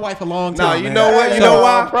been with my wife a long time. Nah, you know what? You know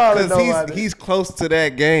why? Because he's close to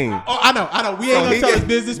that game. Oh, I know. We ain't gonna tell his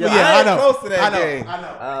business, but I know. Close to that game. I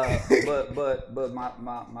know. But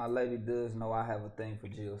my lady does know I have a thing for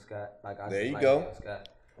Jill Scott. There you go. Jill Scott.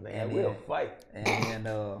 And we'll fight. And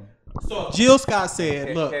so Jill Scott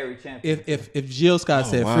said, "Look, if Jill Scott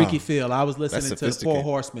said, Freaky Phil, I was listening to the Four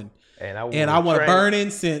Horsemen, and I want to burn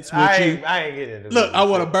incense with you. I ain't getting into this. Look, I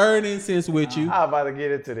want to burn incense with you. I'm about to get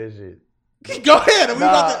into this shit. Go ahead.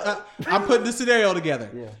 I'm putting the scenario together.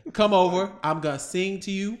 Yeah. Come over. I'm gonna sing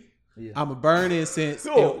to you. Yeah. I'm gonna burn incense,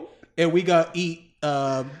 and we gonna eat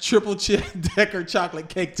triple decker chocolate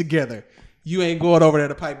cake together. You ain't going over there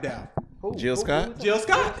to pipe down. Jill Scott. Jill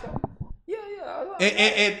Scott.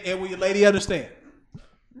 And will your lady understand?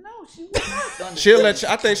 No, she will not understand. She'll let you.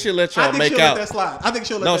 I think she'll let y'all make out. Let that slide. I think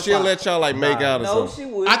she'll let that slide. She'll let y'all like make out or something.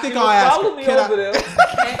 No, she would. I think I'll ask her. Follow me over there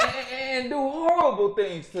and do horrible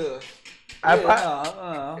things to us.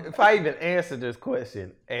 If I even answer this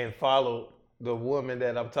question and follow the woman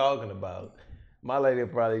that I'm talking about, my lady will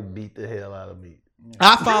probably beat the hell out of me.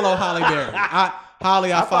 I follow Halle Berry.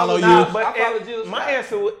 Holly, I follow you. But my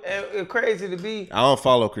answer would crazy to be. I don't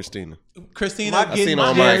follow Christina. I seen her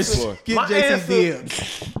on my explore. Get JC's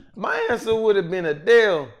DMs. My answer would have been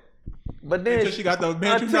Adele, but then until she got those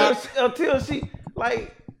until she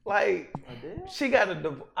like she got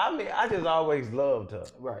a. I mean, I just always loved her.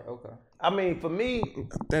 Right. Okay. I mean, for me,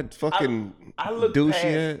 that fucking I look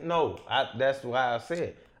douchey. Past, no, that's why I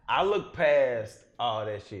said I look past all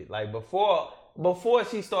that shit. Like before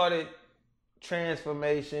she started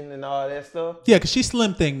transformation and all that stuff. Yeah, because she's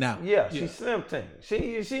slim thing now. Yeah, she's slim thing.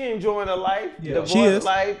 She enjoying her life, divorce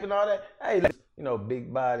life and all that. Hey,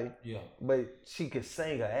 big body. Yeah. But she could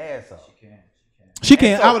sing her ass off. She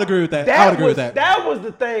can. So I would agree with that. I would agree with that. That was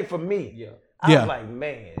the thing for me. Yeah. I was like,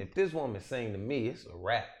 man, if this woman sing to me, it's a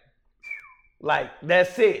rap. Like,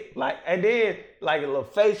 that's it. Like, and then, like, a little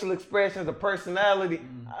facial expressions, a personality.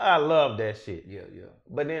 I love that shit. Yeah.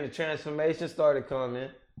 But then the transformation started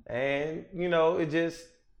coming. And, it's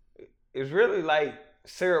really like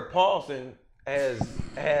Sarah Paulson has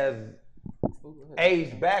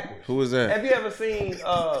aged backwards. Who is that? Have you ever seen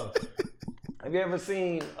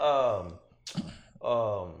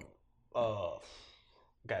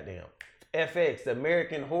goddamn FX, the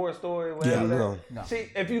American Horror Story? No.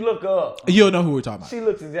 If you look up, you'll know who we're talking about. She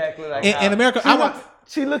looks exactly like in America.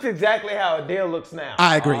 She looks exactly how Adele looks now.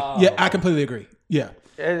 I agree. I completely agree. Yeah.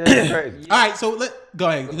 It's crazy. All right, so go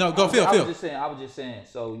ahead. Go, Phil. I was just saying.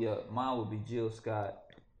 So yeah, mine would be Jill Scott,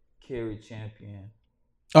 Carrie Champion.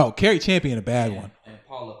 Oh, Carrie Champion, a bad one. And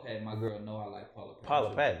Paula Patton. My girl know I like Paula Patton.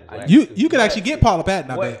 Paula Patton. You could actually get Paula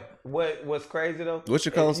Patton. I bet. What's crazy though? What's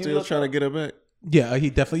your cousin still trying to get her back? Yeah, he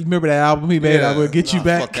definitely remember that album he made. I Will Get You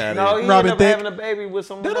Back. Fuck outta No, here. he Robin ended up Thicke. having a baby with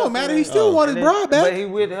someone That else. don't matter. He still want his And broad back. But he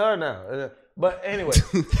with her now. But anyway,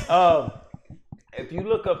 if you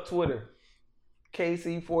look up Twitter,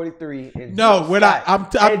 KC43 and No, Jill we're not.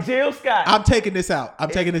 Scott, and Jill Scott. I'm taking this out. I'm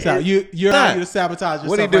taking this out. You're Nah. out here to sabotage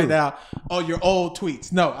What'd he yourself do? right now on your old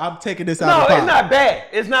tweets. No, I'm taking this out. No, of the it's pod. not bad.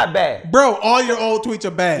 It's not bad. Bro, all your old tweets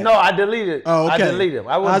are bad. No, I deleted. Oh, okay. I deleted them.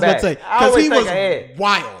 I was about back. to say I because always he think was ahead.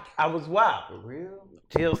 wild, I was wild. For real?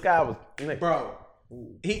 Jill Scott was. bro.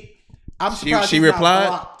 I'm surprised she he's replied? Not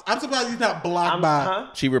blocked. I'm surprised he's not blocked by. Huh?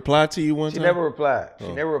 She replied to you one She time? never replied.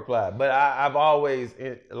 She never replied. But I've always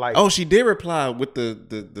like. Oh, she did reply with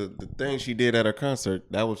the thing she did at her concert.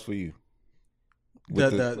 That was for you.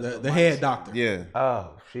 With The head doctor. Yeah.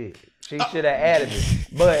 Oh shit. She should have added me.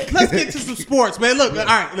 But Let's get to some sports, man. Look, all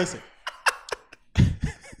right, listen.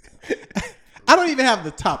 I don't even have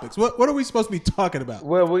the topics. What are we supposed to be talking about?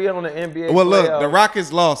 well, we on the NBA. Well, look, playoffs. the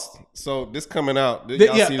Rockets lost. So this coming out. Y'all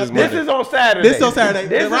yeah, see this this Monday. This is on Saturday. This is on Saturday.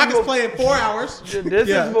 This The is Rockets bef- play in 4 hours. This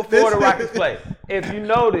Yeah. is before This- the Rockets play. If you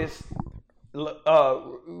notice,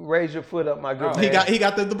 raise your foot up, my good man. He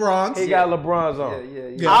got the bronze. He got LeBron's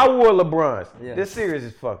on. Yeah. I wore LeBron's. Yeah. This series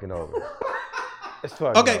is fucking over. It's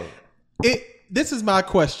fucking Okay, over. this is my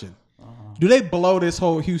question. Do they blow this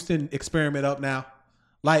whole Houston experiment up now?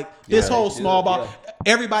 Like this whole small ball,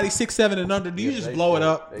 everybody 6'7" and under. Do you just blow it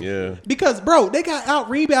up? Yeah. Because bro, they got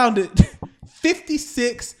out rebounded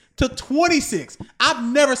 56-26. I've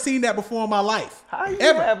never seen that before in my life. How you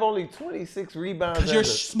ever. have only 26 rebounds Because you're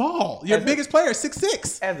small. Your as a- biggest player is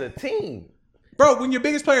 6'6". as a team? Bro, when your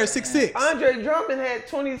biggest player is 6'6". Andre Drummond had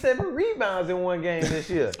 27 rebounds in one game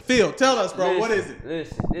this year. Phil, tell us, bro, what is it?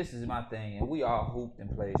 Listen, this is my thing, and we all hooped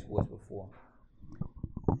and played sports before.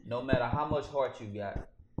 No matter how much heart you got,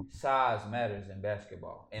 size matters in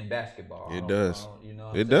basketball. It does. You know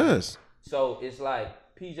what It I'm saying? does. So it's like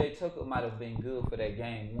PJ Tucker might have been good for that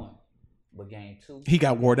game 1, but game 2, He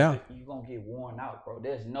got wore down. you're gonna get worn out, bro.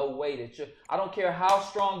 There's no way that you. I don't care how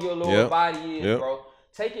strong your lower Yep. body is, Yep. bro.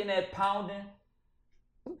 Taking that pounding.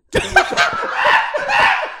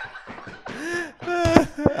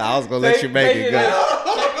 I was gonna let you make it go.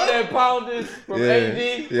 That pounding from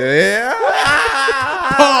AD. Yeah.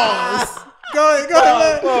 Pause. Go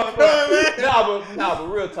ahead, man. Nah, but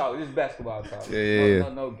real talk. This is basketball talk. Yeah.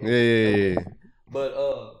 No game. Yeah.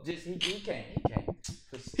 But just he can't.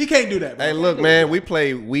 He can't do that, bro. Hey, look, man, we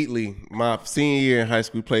played Wheatley. My senior year in high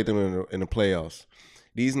school, we played them in the playoffs.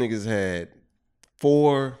 These niggas had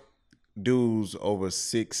 4 dudes over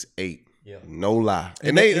 6'8". Yeah. No lie.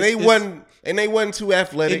 And And they wasn't too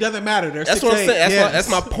athletic. It doesn't matter. They're That's 6'8". what I'm saying. Yes. That's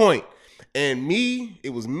my point. And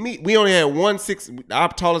it was me. We only had 1'6". Our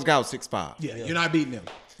tallest guy was 6'5". Yeah, you're not beating him.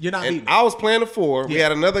 You're not beating And him. I was playing the 4. We Yeah.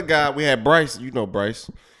 had another guy. We had Bryce. You know Bryce.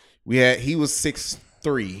 He was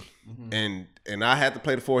 6'3", and I had to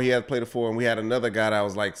play the 4. He had to play the 4, and we had another guy that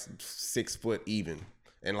was like 6 foot even.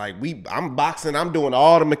 And like I'm boxing, I'm doing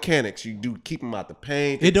all the mechanics. You do keep him out the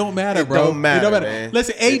paint. It don't matter, bro. It don't matter, It don't matter. man.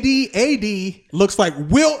 Listen, AD looks like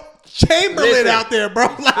Wilt Chamberlain Listen, out there, bro.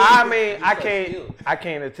 Like, I mean, I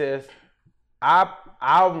can't attest.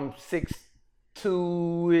 I'm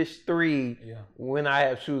 6'2"-ish, 3 when I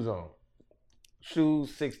have shoes on.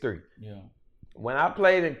 Shoes 6'3". Yeah. When I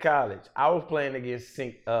played in college, I was playing against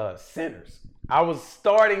centers. I was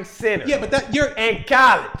starting center. yeah, but you're. in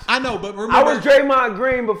college. I know, but remember, I was Draymond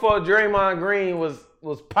Green before Draymond Green was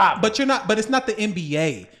popping. but you're not. But it's not the NBA.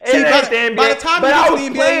 It ain't by the NBA. by the time but you I get to was the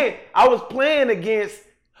NBA, playing. I was playing against.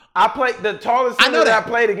 I played the tallest I know center that I that.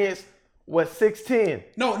 played against was 6'10".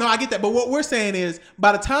 no, I get that. But what we're saying is,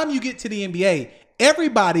 by the time you get to the NBA,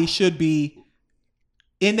 everybody should be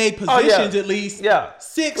in their positions at least. Yeah,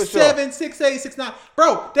 6'7", for sure. 6'8", 6'9".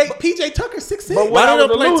 Bro, PJ Tucker 6'6". But Why what I they was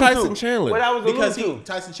don't play alluding Tyson to- Chandler? What I was Because alluding to.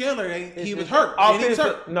 Tyson Chandler, he was hurt. And he was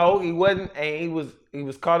hurt. No, he wasn't, and he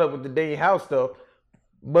was caught up with the Daniel House stuff.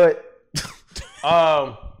 But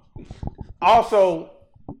also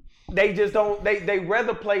they just don't. They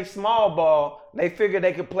rather play small ball. They figure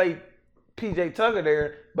they could play PJ Tucker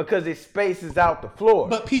there because it spaces out the floor.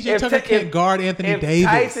 But PJ Tucker can't guard Anthony Davis.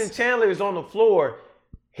 Tyson Chandler is on the floor,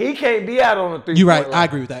 he can't be out on the 3-point You're right. line. I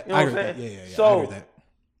agree with that. You know I what agree I'm with that. saying? Yeah. So, I agree with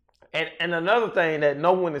that. And another thing that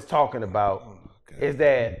no one is talking about is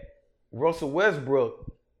that Russell Westbrook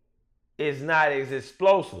is not as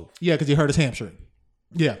explosive. Yeah, because he hurt his hamstring.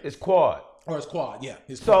 Yeah. It's quad. Or his quad. Yeah.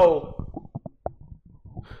 His quad. So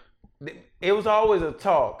it was always a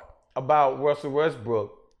talk about Russell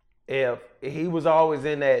Westbrook. If he was always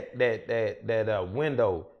in that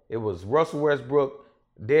window, it was Russell Westbrook,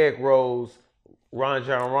 Derrick Rose,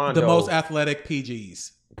 Rajon Rondo, the most athletic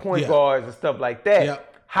PGs. point Yeah. guards and stuff like that.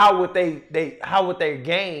 Yep. how would their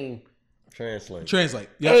game Translate.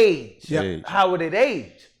 Yep. age? Yep. How would it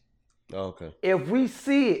age? Okay. If we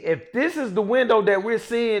see it, if this is the window that we're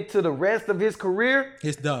seeing to the rest of his career,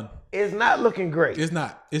 It's done. it's not looking great. It's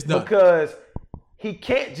not. It's done. Because he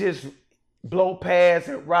can't just blow past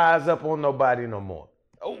and rise up on nobody no more.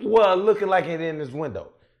 Well, looking like it in this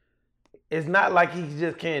window. It's not like he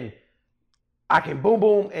just I can boom,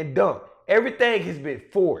 boom, and dunk. Everything has been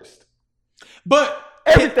forced. But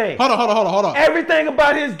Everything. Hold on. Everything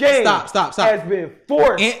about his game Stop. has been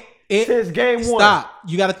forced since game one. Stop.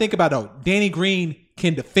 You got to think about though. Danny Green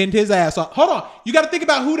can defend his ass off. Hold on. You got to think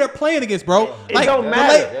about who they're playing against, bro. It don't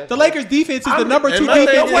matter. The Lakers defense is the number 2 my thing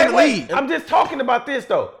defense is- in the league. I'm just talking about this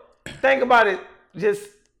though. Think about it just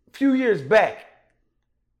a few years back.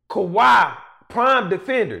 Kawhi, prime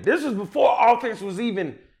defender. This was before offense was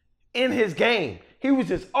even in his game. He was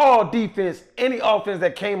just all defense, any offense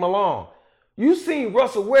that came along. You seen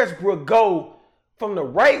Russell Westbrook go from the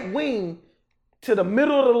right wing to the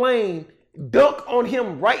middle of the lane, dunk on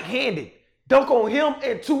him right-handed. Dunk on him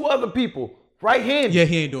and 2 other people right-handed. Yeah,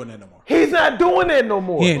 he ain't doing that no more. He's not doing that no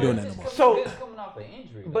more. He ain't doing that no more. So, It's coming off an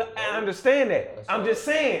injury. but I understand that. I'm just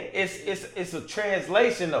saying it's a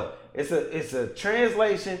translation though. It's a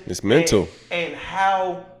translation. It's mental. And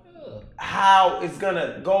how it's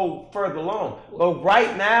gonna go further along. But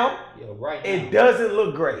right now, it doesn't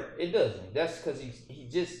look great. It doesn't. That's because he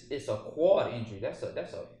just it's a quad injury. That's a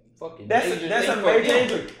fucking That's major a thing for major him.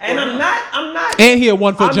 injury. And I'm not. And he a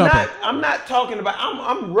 1 foot jumper. I'm not talking about.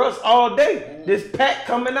 I'm Russ all day. This pack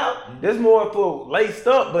coming out. This more for laced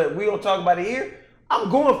up, but we don't talk about it here. I'm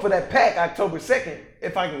going for that pack October 2nd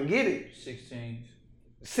if I can get it.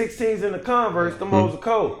 16s in the Converse, the Moser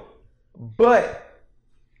Code. But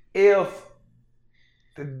if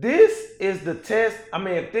this is the test,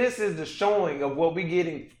 if this is the showing of what we're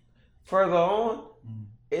getting further on,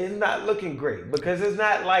 it's not looking great because it's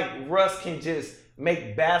not like Russ can just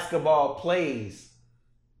make basketball plays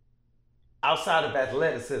outside of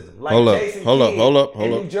athleticism. Like Jason Kidd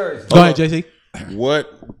in New Jersey. Go ahead, JC. What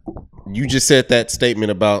you just said that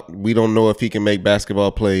statement about we don't know if he can make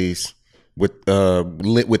basketball plays with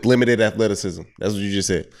limited athleticism. That's what you just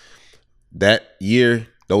said. That year,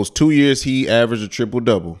 those 2 years, he averaged a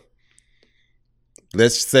triple-double.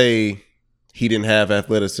 Let's say he didn't have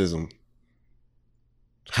athleticism.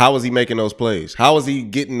 How was he making those plays? How was he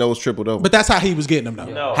getting those triple-doubles? But that's how he was getting them, though.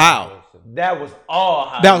 No, How? that was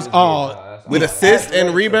all. That was all. With assists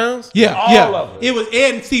and rebounds? Yeah, All of it. It was,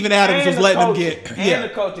 and Steven Adams was letting them get. And the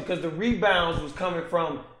coaching, because the rebounds was coming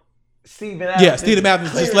from Steven Adams. Yeah, Steven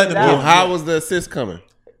Adams just letting them Well, get. how was the assist coming?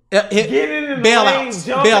 Getting in the lane,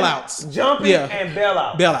 jumping, and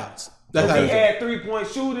bailouts. Bailouts. That's how He it was. had 3-point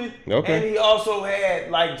shooting, Okay. and he also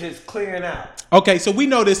had just clearing out. Okay, so we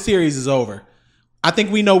know this series is over. I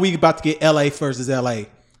think we know we about to get LA versus LA.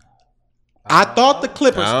 I thought the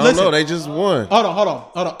Clippers. I don't Listen, know. They just won. Hold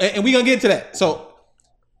on. And we're going to get into that. So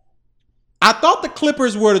I thought the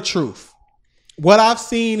Clippers were the truth. What I've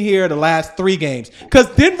seen here the last 3 games. Because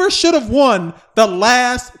Denver should have won the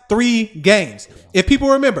last 3 games. If people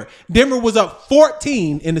remember, Denver was up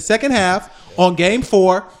 14 in the second half on game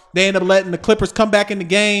 4. They ended up letting the Clippers come back in the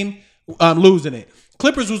game, losing it.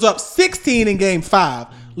 Clippers was up 16 in game 5.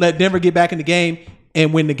 Let Denver get back in the game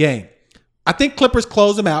and win the game. I think Clippers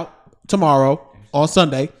close them out tomorrow on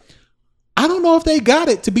Sunday. I don't know if they got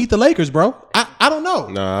it to beat the Lakers, bro. I don't know.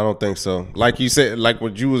 No, I don't think so. Like you said, like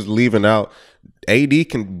what you was leaving out, AD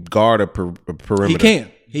can guard a perimeter.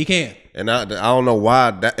 He can. And I don't know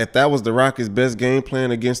why. If that was the Rockets' best game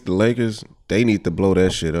plan against the Lakers, they need to blow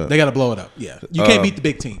that shit up. They got to blow it up. Yeah. You can't beat the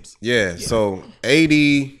big teams. Yeah. So AD,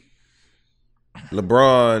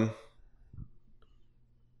 LeBron,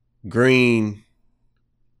 Green,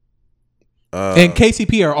 and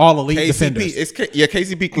KCP are all elite defenders.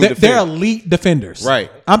 KCP can defend. They're elite defenders.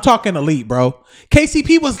 Right. I'm talking elite, bro.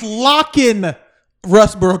 KCP was locking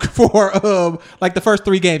Westbrook for like the first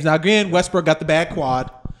 3 games. Now, again, Westbrook got the bad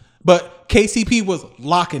quad, but KCP was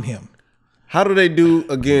locking him. How do they do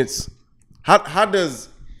against? How does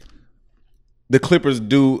the Clippers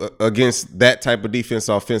do against that type of defense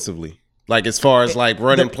offensively? Like as far as like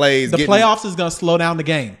running plays, the playoffs is going to slow down the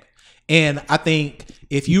game, and I think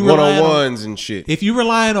if you one-on-ones and shit, if you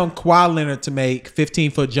relying on Kawhi Leonard to make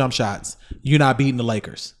 15-foot jump shots, you're not beating the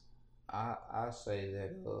Lakers. I say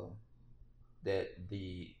that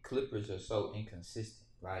the Clippers are so inconsistent.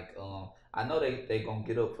 Like I know they gonna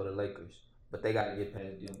get up for the Lakers, but they got to get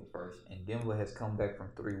past Denver first, and Denver has come back from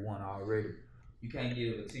 3-1 already. You can't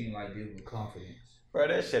give a team like Denver confidence. Bro,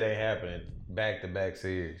 that shit ain't happening back-to-back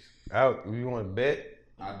series. You want to bet?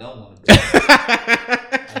 I don't want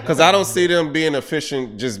to. Because I don't see them being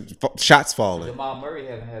efficient, just shots falling. Jamal Murray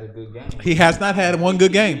haven't had a good game. He has not had one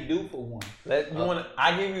good game. He due for one.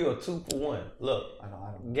 I give you a 2-for-1. Look,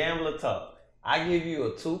 gambler talk. I give you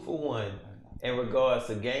a 2-for-1 in regards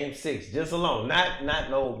to Game 6, just alone, not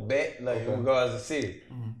no bet like in regards to series.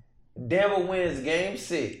 Mm-hmm. Denver wins Game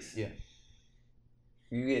 6. Yeah,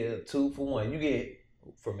 you get a 2-for-1. You get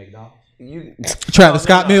for McDonald's. Travis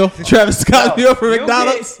Scott Meal for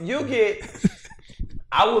McDonald's. You get.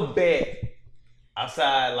 I would bet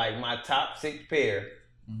outside like my top 6 pair,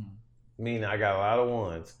 meaning I got a lot of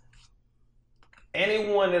ones.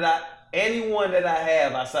 Anyone that I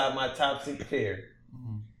have outside my top 6 pair.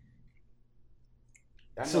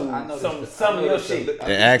 I know some of your shit.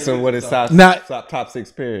 And ask him what his top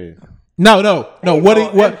 6 pair is. No.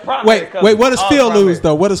 What? Wait. What does Phil lose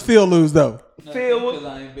though? What does Phil lose though? Phil.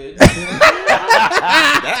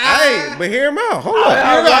 Hey, but hear him out. Hold on.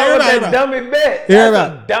 Hear him out. Dummy bet. That's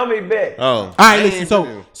a dummy bet. Oh. All right,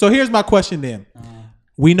 listen. So here's my question then.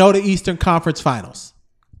 We know the Eastern Conference Finals.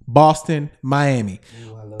 Boston, Miami.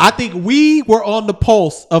 I think we were on the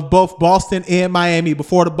pulse of both Boston and Miami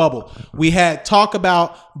before the bubble. We had talk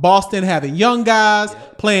about Boston having young guys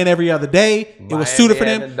playing every other day. It was suited for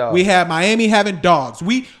them. We had Miami having dogs.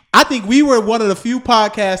 I think we were one of the few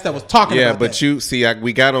podcasts that was talking about that. Yeah, but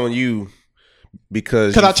we got on you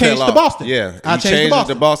because I changed to Boston. Yeah, I changed it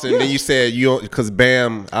to Boston. Yeah. And then you said because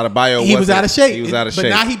Bam out of bio, he was out of shape. He was out of shape. But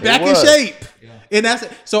now he back in shape. And that's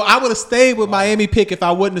it. So I would have stayed with Miami pick if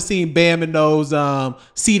I wouldn't have seen Bam in those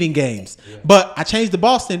seeding games. Yeah. But I changed to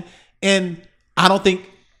Boston, and I don't think.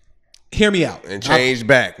 Hear me out. And change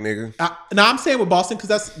back, nigga. No, I'm saying with Boston because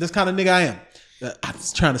that's this kind of nigga I am. I'm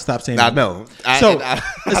just trying to stop saying. I know. So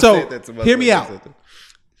hear me out.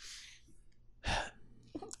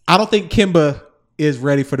 I don't think Kemba is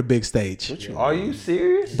ready for the big stage. Are you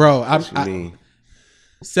serious, bro? I mean,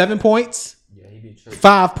 7 points.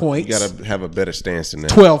 5 points. You gotta have a better stance than that.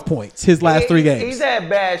 12 points. His last 3 games. He's had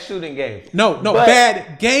bad shooting games. No,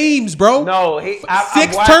 bad games, bro. No,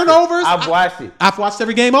 6 turnovers. I've watched it. I've watched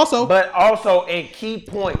every game also. But also in key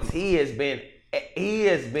points, he has been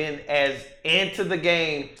as into the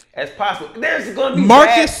game as possible. There's gonna be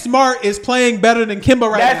Marcus Smart is playing better than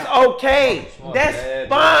Kemba now. That's okay. That's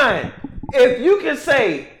fine. If you can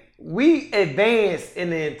say we advanced in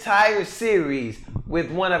the entire series with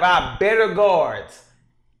one of our better guards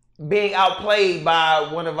being outplayed by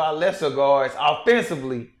one of our lesser guards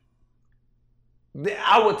offensively,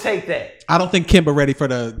 I would take that. I don't think Kemba ready for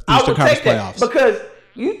the Eastern Conference playoffs. Because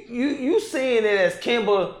you seeing it as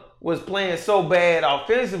Kemba was playing so bad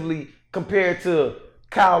offensively compared to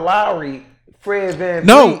Kyle Lowry, Fred VanVleet.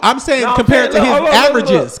 No, I'm saying compared to his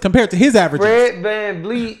averages. Compared to his averages. Fred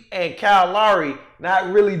VanVleet and Kyle Lowry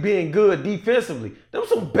not really being good defensively. Them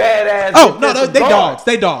some badass. Oh no,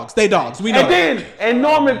 they dogs. We know. And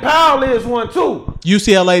Norman Powell is one too.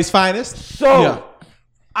 UCLA's finest. So, yeah.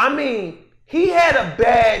 I mean, he had a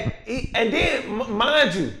bad. And then,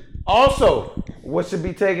 mind you, also what should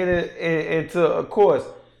be taken into of course,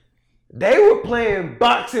 they were playing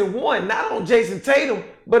boxing one, not on Jason Tatum,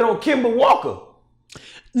 but on Kemba Walker.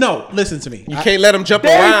 No, listen to me. You can't let him jump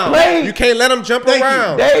around. You can't let him jump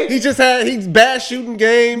around. He's bad shooting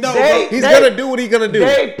games. He's gonna do what he's gonna do.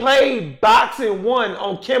 They played boxing one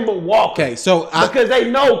on Kemba Walker. Okay, so because they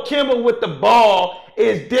know Kemba with the ball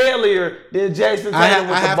is deadlier than Jason Tatum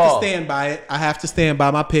with the ball. To stand by it. I have to stand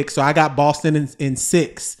by my pick. So I got Boston in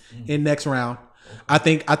 6 in next round. I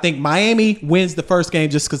think Miami wins the first game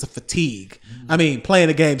just because of fatigue. I mean, playing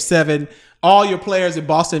a game 7. All your players in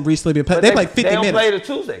Boston recently been playing. They played 50 minutes. They don't play the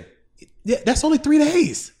Tuesday. Yeah, that's only 3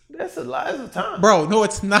 days. That's a lot of time, bro. No,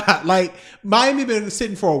 it's not. Like Miami been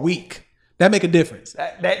sitting for a week. That make a difference.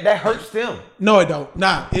 That hurts them. No, it don't.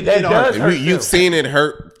 Nah, it does hurt. You've seen it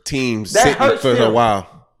hurt teams sitting for a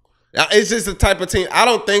while. It's just the type of team. I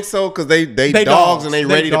don't think so because they dogs and they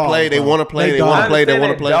ready to play. They want to play. They want to play. They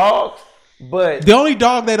want to play. Dogs, but the only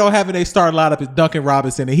dog they don't have in their starting lineup is Duncan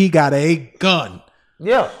Robinson, and he got a gun.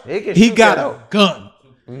 Yeah, he got a gun.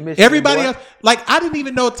 Everybody else, like I didn't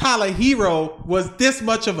even know Tyler Hero was this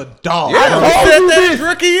much of a dog. Yeah, he said that his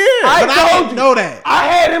rookie year, but I didn't know that. I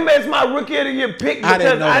had him as my rookie of the year pick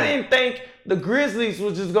because I didn't think the Grizzlies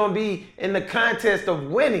was just going to be in the contest of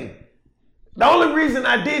winning. The only reason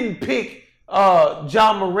I didn't pick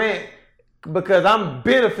John Morant because I'm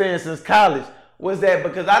been a fan since college was that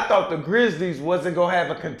because I thought the Grizzlies wasn't going to have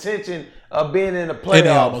a contention of being in the playoffs. And they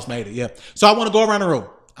almost made it, yeah. So I want to go around the room.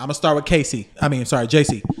 I'm going to start with JC.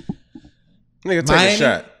 Nigga, take Miami, a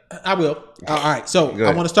shot. I will. All right. So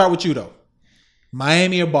I want to start with you, though.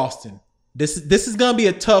 Miami or Boston? This is gonna be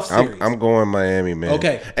a tough series. I'm going Miami, man.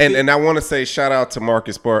 Okay. And I want to say shout out to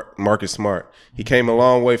Marcus Smart. He came a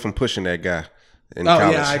long way from pushing that guy in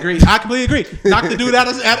college. Yeah, I agree. I completely agree. Knocked the dude out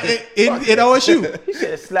in OSU. He should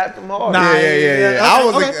have slapped him hard. Nah,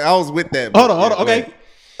 Yeah. Okay. I was with that. Hold on. Okay.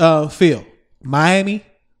 Phil, Miami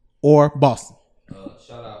or Boston?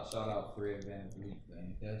 Shout out Fred VanVleet,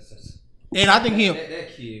 man. And I think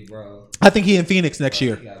that kid, bro. I think he in Phoenix next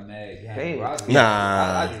year. He got mad game, Hey. bro.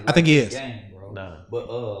 I think he is. Game, bro. Nah. But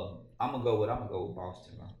I'm gonna go with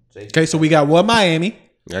Boston, bro. Okay, so we got one Miami,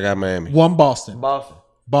 I got Miami. one Boston,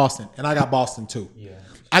 and I got Boston too. Yeah.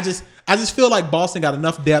 I just feel like Boston got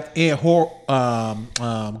enough depth, and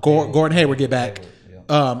Gordon Hayward get back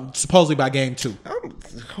supposedly by game 2.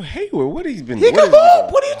 Hayward, what he's been? He can hoop.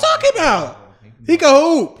 What are you talking about? He can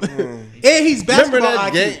hoop, and he's basketball Remember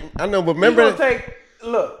that IQ. game? I know, but remember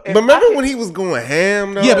Look. But remember when he was going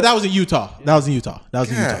ham, though? Yeah, but that was in Utah. God, damn,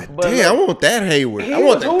 I want that Hayward. I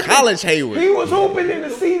want the college Hayward. He was hooping in the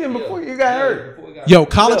season before you got hurt. Yo,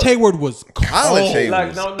 college Hayward was College cold.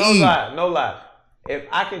 Hayward. Like no lie. If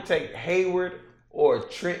I can take Hayward or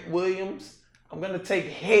Trent Williams, I'm gonna take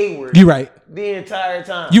Hayward. You right. The entire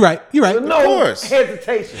time. You right. With no Of course.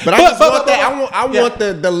 hesitation. But I just want that. I want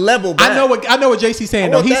the level back. I know what JC's saying I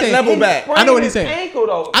though. want He's that saying level back. I know what he's saying. Ankle,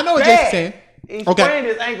 though. I know what Bad. JC's saying. He Okay. sprained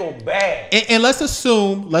his ankle bad. And let's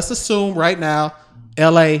assume right now,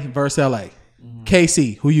 LA versus LA.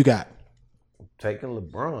 KC, who you got? Taking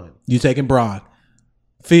LeBron. You taking Bron.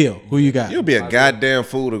 Phil, who you got? You'll be a goddamn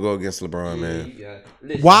fool to go against LeBron, man.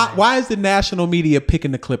 Listen, Why is the national media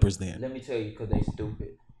picking the Clippers then? Let me tell you, because they stupid.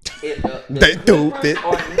 They stupid.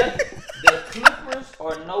 The Clippers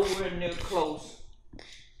are nowhere near close.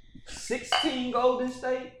 16 Golden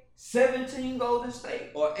State, 17 Golden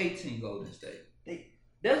State, or 18 Golden State.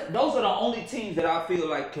 Those are the only teams that I feel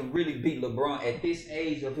like can really beat LeBron at this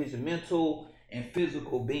age of his mental and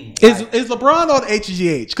physical being. Is LeBron on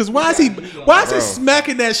HGH? Because why is he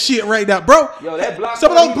smacking that shit right now, bro? Yo, that block.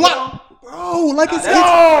 Some of those blocks, bro. Like it's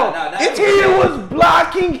He was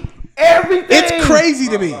blocking everything. it's crazy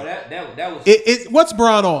to me. Bro, that was. What's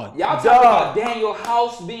Bron on? Y'all talking about Daniel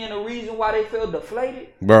House being the reason why they felt deflated?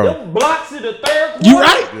 Bro. Them blocks in the third quarter. You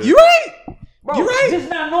right. Bro, You right. Just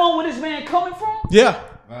not knowing where this man coming from. Yeah.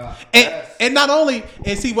 And not only,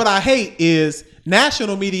 and see what I hate is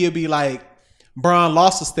national media be like, Bron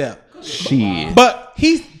lost a step. Shit. But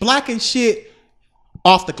he's blocking shit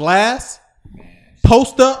off the glass,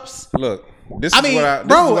 post ups. Look, this I is mean, what I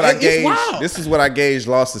bro, gauge. it's wild. This is what I gauge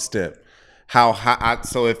lost a step. How high?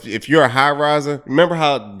 So if you're a high riser, remember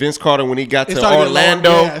how Vince Carter when he got to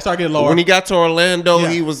Orlando, it started getting lower. When he got to Orlando, Yeah.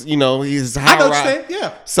 he was he's high I know what you're rise. saying.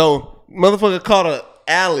 Yeah. So motherfucker caught a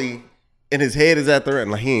alley. And his head is at the end.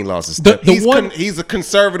 Like he ain't lost his step. He's a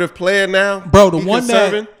conservative player now, Bro, the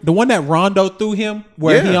one that Rondo threw him,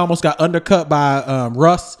 where he almost got undercut by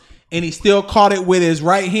Russ, and he still caught it with his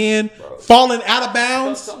right hand, falling out of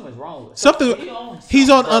bounds. Something's wrong with He's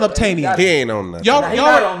on unobtainium. He ain't on nothing. Y'all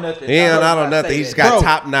not on nothing. He ain't not on nothing. He just got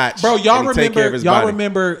top notch. Bro, y'all remember? Y'all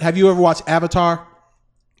Remember? Have you ever watched Avatar?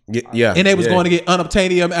 Yeah. And they was going to get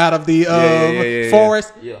unobtainium out of the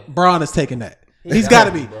forest. Yeah. Bron is taking that. He's got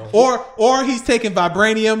to be, or he's taking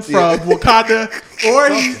vibranium from Wakanda,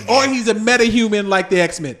 or he's a metahuman like the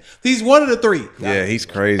X-Men. He's one of the three. Yeah, he's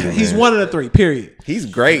crazy. He's man. one of the three. Period. He's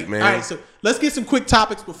great, man. All right, so let's get some quick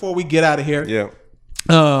topics before we get out of here.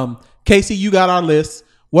 Yeah. Casey, you got our list.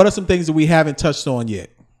 What are some things that we haven't touched on yet?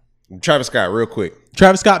 Travis Scott, real quick.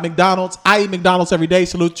 Travis Scott, McDonald's. I eat McDonald's every day.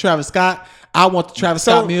 Salute to Travis Scott. I want the Travis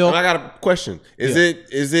Scott meal. I got a question. Is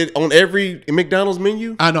it on every McDonald's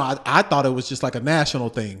menu? I know. I thought it was just like a national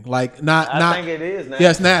thing. Like I think it is now.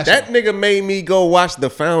 Yes, national. That nigga made me go watch The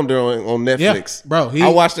Founder on Netflix. Yeah, bro. I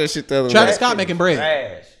watched that shit the other Travis night. Scott making bread.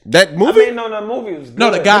 Trash. That movie? I mean, no, the movie was good. No,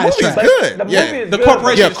 the guy is movie's trash. good. The Yeah. movie is The good.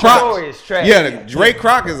 corporation but is the trash. story is trash. Yeah, Ray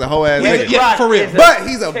Kroc is a whole ass Yeah, nigga. yeah, for real. But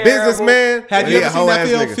he's a businessman. Have you He a ever seen whole that ass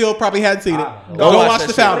film? nigga. Phil probably hadn't seen it. Go watch that The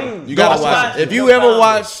shit. Founder. You gotta Go watch it. If you The ever Founder.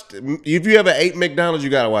 watched, if you ever ate McDonald's, you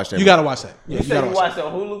gotta watch that. You gotta watch that. Yeah, You said you watch watched it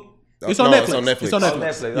on Hulu? It's on No, Netflix. it's on Netflix. It's on On Netflix.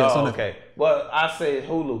 Netflix. Yeah, it's Oh, on Netflix. okay. Well, I said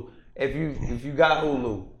Hulu. If you got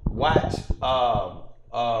Hulu, watch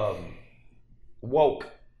Woke.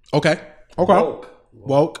 Okay.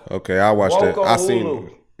 Woke. Okay, I watched Woke that. on I seen Hulu.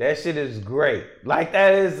 it. That shit is great. Like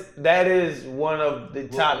that is one of the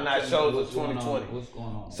top notch shows of 2020. What's going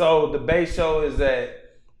on? So the base show is that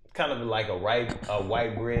kind of like a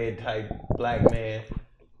white bread type black man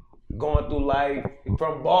going through life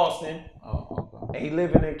from Boston, Oh, okay. and he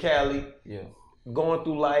living in Cali. Yeah. Going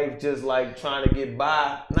through life just like trying to get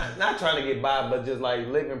by, not trying to get by, but just like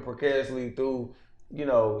living precariously through,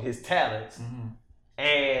 his talents. Mm-hmm.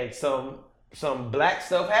 and some black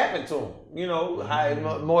stuff happened to him. You know how it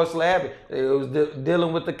mostly happened. It was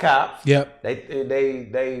dealing with the cops. Yep.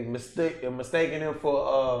 They mistaken him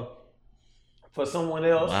for someone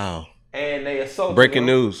else. Wow. And they assaulted Breaking him.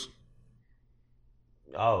 news.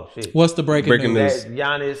 Oh shit! What's the breaking news? That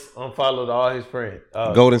Giannis unfollowed all his friends.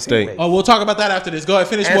 Golden State. teammates. Oh, we'll talk about that after this. Go ahead,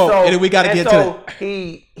 finish And woke, and then we got to get to that.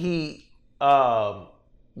 He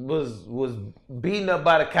was beaten up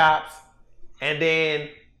by the cops, and then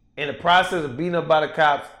in the process of beating up by the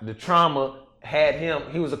cops, the trauma had him.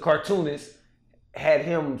 He was a cartoonist. Had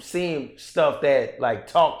him seeing stuff that like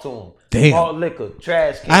talked to him. Damn. Malt liquor,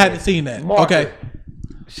 trash cans. I haven't seen that. market. Okay.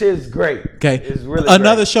 Shit's great. Okay. It's really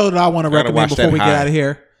Another great. show that I want to Gotta recommend watch before that we get high. out of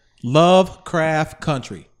here. Lovecraft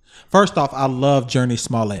Country. First off, I love Journey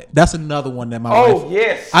Smollett. That's another one that my wife. Oh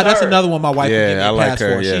yes, That's sir. another one my wife would Yeah, give me I a like pass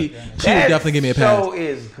her, for. yeah. She would That definitely give me a pass. show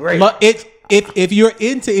is great. If you're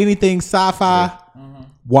into anything sci-fi,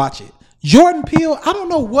 watch it. Jordan Peele, I don't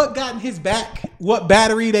know what got in his back, what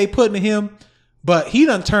battery they put in him, but he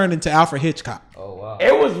done turned into Alfred Hitchcock. Oh wow.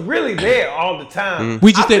 It was really there all the time.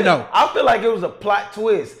 We just didn't know. I feel like it was a plot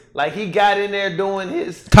twist. Like he got in there doing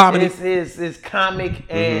his Comedy. his comic,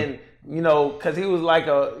 and you know, because he was like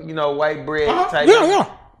a white bread type.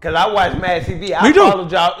 Yeah. Because I watched Mad TV. Me I too.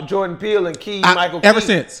 followed Jordan Peele and Keegan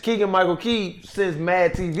Michael Key since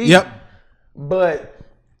Mad TV. Yep. But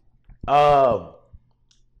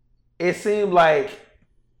it seemed like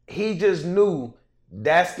he just knew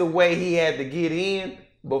that's the way he had to get in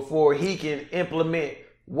before he can implement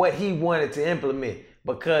what he wanted to implement.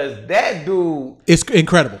 Because that dude It's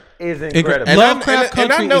incredible. is incredible. And Lovecraft I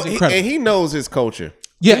Country know, is incredible. and he knows his culture.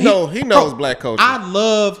 Yeah, he knows black culture. I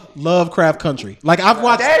love Lovecraft Country. Like I've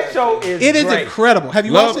watched. That show is It is great. incredible. Have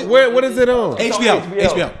you watched it? What is it on?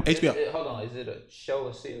 HBO. Hold on, is it a show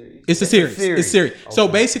or series? It's a series. series. It's a series. So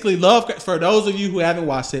basically, for those of you who haven't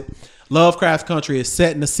watched it, Lovecraft Country is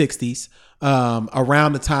set in the 60s,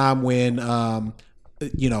 around the time when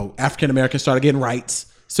African Americans started getting rights,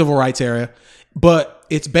 civil rights era. But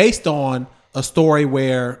it's based on a story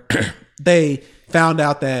where they found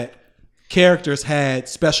out that characters had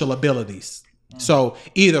special abilities. So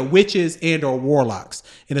either witches and or warlocks.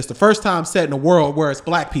 And it's the first time set in a world where it's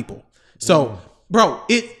black people. So, bro,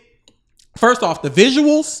 first off, the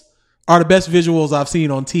visuals are the best visuals I've seen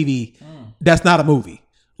on TV. That's not a movie.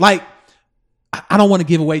 Like, I don't want to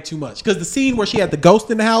give away too much. Because the scene where she had the ghost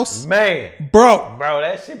in the house. Man. Bro,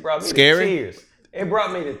 That shit brought me Scary? to tears. It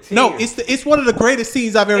brought me to tears. no, it's one of the greatest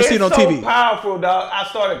scenes I've ever seen on so TV. powerful, dog. I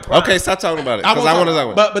started crying. Okay, stop talking about it because I want to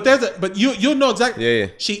talk about it. But you'll know exactly. Yeah.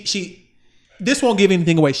 She this won't give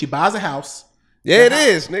anything away. She buys a house. Yeah, it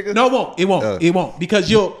is, nigga. No, it won't. It won't. It won't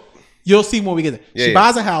because you'll see when we get there. Yeah, She yeah.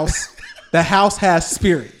 buys a house. The house has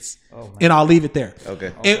spirits, and I'll leave it there.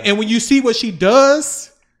 Okay. And when you see what she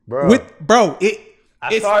does,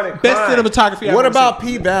 I started best crying. cinematography. I've What ever about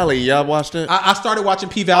seen. P Valley? Y'all watched it? I started watching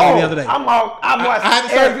P Valley the other day. I watched I haven't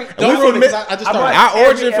started. every. Don't ruin it 'cause I just started. watched Our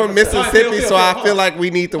origin every from episode. Mississippi, Phil, so I hold feel on. like we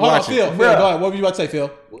need to Hold on, watch Phil. it. Go ahead. What were you about to say, Phil?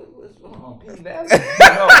 What's going on? P Valley?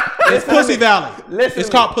 It's Pussy Valley. Listen It's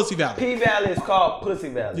to called me. Pussy Valley. P Valley is called Pussy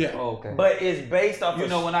Valley. Yeah. Oh, okay. But it's based off You of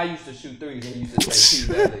know, when I used to shoot threes, they used to say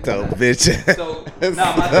P Valley. Dumb bitch. So, my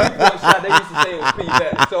 3-point shot, they used to say it was P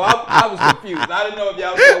Valley. So I was confused. I didn't know if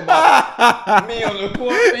y'all was talking about me on the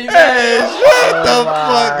court, P Hey, Valley. shut the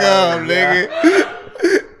fuck up, nigga.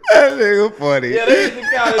 That nigga funny. Yeah, they used to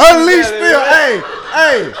call it Unleash P Phil. Valley.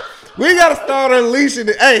 Hey. We gotta start unleashing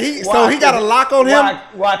it. Hey, so he got a lock on him.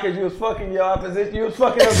 Why? Because you was fucking your opposition. You was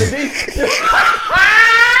fucking up the D.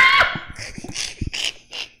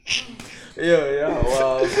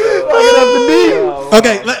 Well, fucking up the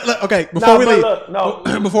D. Okay. Before we leave.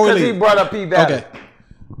 Before we Because he leave. brought up P Valley. Okay.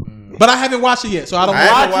 But I haven't watched it yet, so I don't. I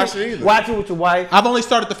haven't Watch watched it it either. Watch it with your wife. I've only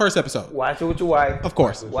started the first episode. Watch it with your wife. Of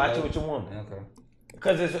course. Watch it with your woman. Okay.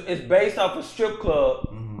 Because it's based off a strip club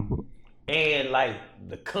and like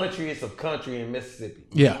the countryest of country in Mississippi.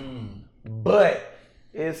 Yeah. But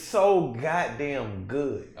it's so goddamn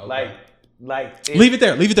good. Okay. Like Leave it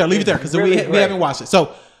there because really we great. haven't watched it.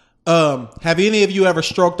 So, have any of you ever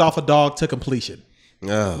stroked off a dog to completion?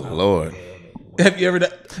 Oh Lord. Have you ever done?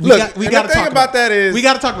 Look, we and got the to thing talk about that is we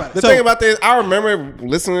got to talk about it. The So- thing about this, I remember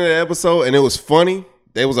listening to the episode and it was funny.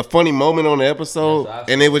 There was a funny moment on the episode,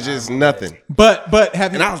 and it was just nothing. But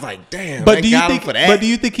have you? And I was like, "Damn!" But I do you got him think? for that. But do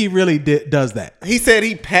you think he really does that? He said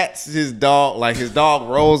he pats his dog, like his dog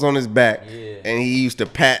rolls on his back, and he used to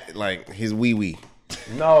pat like his wee wee.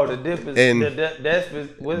 No, the dip is And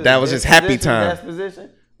that was his happy time. Disposition.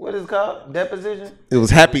 What is it called? Deposition? It was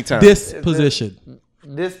happy time. This position.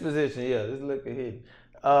 Disposition, yeah. This look ahead.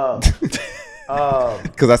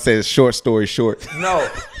 Because I said short story short. No,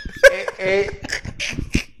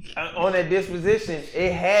 on that disposition,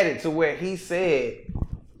 it had it to where he said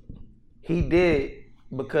he did it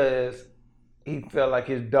because he felt like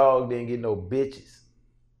his dog didn't get no bitches,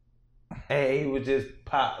 and he was just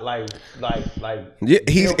pop like. Yeah,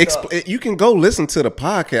 you can go listen to the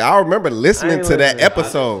podcast. I remember listening to that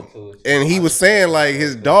episode, and he was saying like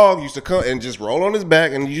his dog used to come and just roll on his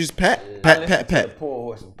back, and you just pat.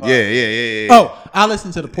 Yeah. Oh, I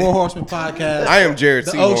listened to the Poor Horseman podcast. I am Jared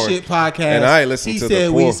the Seymour. Oh Shit podcast. And I listened to the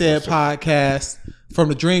He Poor said Horseman. podcast, From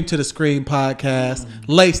the Dream to the Scream podcast,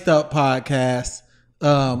 Laced Up podcast,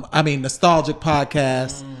 Nostalgic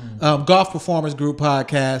podcast, Golf Performers Group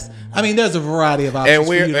podcast. I mean, there's a variety of options.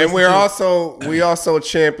 And we also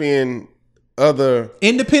champion other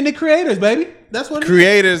independent creators, baby. That's what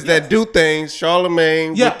creators that do things.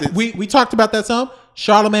 Charlemagne. Yeah, we talked about that some.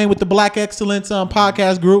 Charlemagne with the Black Excellence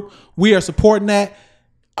podcast group. We are supporting that.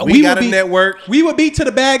 We got a network. We would be to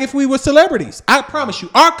the bag if we were celebrities. I promise you.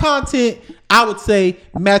 Our content, I would say,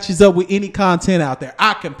 matches up with any content out there.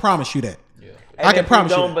 I can promise you that. And I can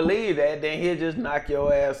promise you. If you don't believe that, then he'll just knock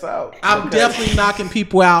your ass out. I'm definitely knocking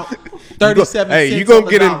people out. 37 Hey, cents you gonna on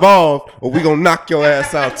the get dollar. involved, or we gonna knock your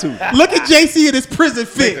ass out too. Look at JC in his prison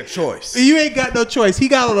fit. Make a choice. You ain't got no choice. He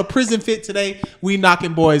got on a prison fit today. We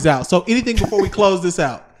knocking boys out. So anything before we close this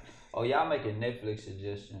out? Oh, y'all making Netflix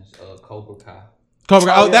suggestions. Cobra Kai. That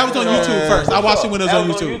was on YouTube first. I watched it when it was on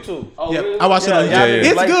YouTube. Oh, yeah, really? I watched it on YouTube.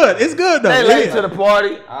 Yeah. It's good. It's good though. They late Yeah. to the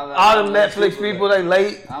party. All them Netflix people, they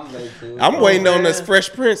late. I'm late too. I'm waiting on this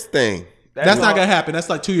Fresh Prince thing. That's not gonna happen. That's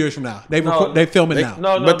like 2 years from now. They film it now.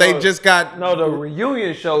 No, they just got the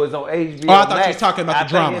reunion show is on HBO. Oh, I thought you Max. was talking about the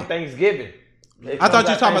drama. Think Thanksgiving. I thought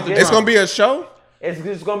you were talking about the It's gonna be a show. It's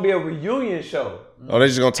just gonna be a reunion show. Oh, they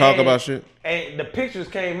just gonna talk about shit. And the pictures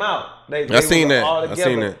came out. They seen were that. all I together.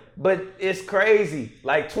 seen that. But it's crazy.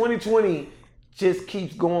 Like 2020 just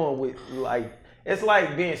keeps going with like it's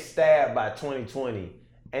like being stabbed by 2020,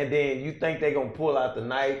 and then you think they're gonna pull out the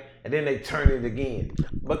knife, and then they turn it again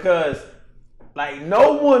because like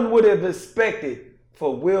no one would have expected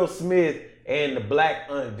for Will Smith and the black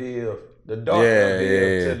unveil. The dark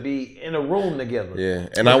to be in a room together. Yeah,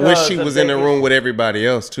 and I wish she was in the room with everybody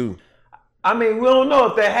else too. I mean, we don't know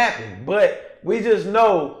if that happened, but we just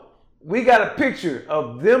know we got a picture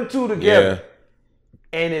of them two together.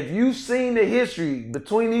 Yeah. And if you've seen the history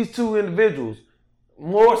between these two individuals,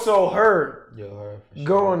 more so her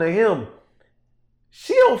going to him,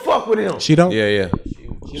 she don't fuck with him. She don't? Yeah.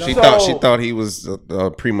 She thought he was a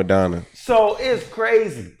prima donna. So it's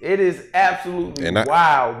crazy. It is absolutely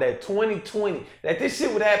wild that 2020, that this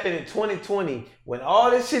shit would happen in 2020 when all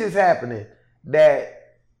this shit is happening, that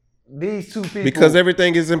these two people, because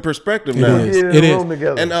everything is in perspective now. It is.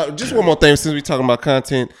 Together. And just one more thing, since we talking about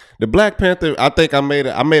content, the Black Panther. I think I made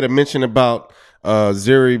a mention about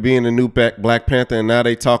Zuri being the new Black Panther, and now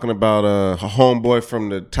they talking about a homeboy from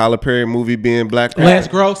the Tyler Perry movie being Black Panther. Lance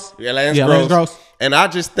Gross. Yeah, Lance Gross. And I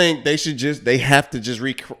just think they have to just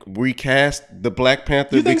recast the Black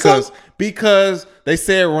Panther because they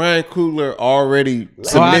said Ryan Coogler already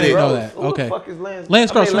submitted. I didn't know that. Who Okay. the fuck is Lance?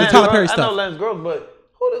 Lance Gross from the Tyler Perry I stuff. know Lance Gross, but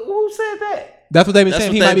who said that? That's what they've been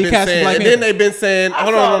saying. He might be casting Black And Panther. then they've been saying, I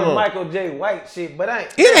saw the Michael J. White shit,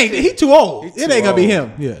 but He too old. It ain't gonna be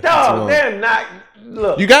him. Yeah. Dog, they're not.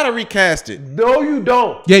 Look, you gotta recast it. No, you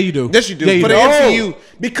don't. Yeah, you do. Yes, you do. Yeah, you For do. the MCU,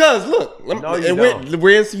 because look, No, you and don't.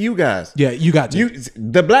 we're MCU guys. Yeah, you got to.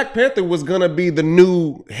 The Black Panther was gonna be the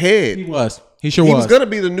new head. He was. He sure He was. was gonna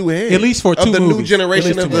be the new head, At least for of two the movies. new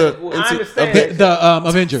generation At of least the. two. I understand of that. The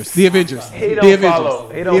Avengers. The Avengers. He The don't Avengers.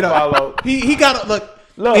 follow. He don't follow. He got to look.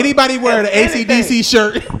 Look, Anybody wearing an if ACDC anything-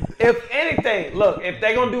 shirt? If anything, look, if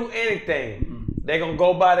they gonna do anything, they gonna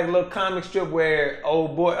go by the little comic strip where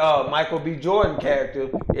old boy Michael B. Jordan character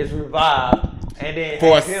is revived, and then for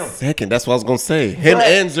a have him. second, that's what I was gonna say. Him But-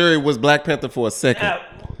 and Zuri was Black Panther for a second.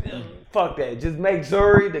 Fuck that. Just make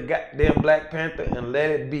Zuri the goddamn Black Panther and let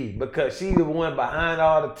it be, because she the one behind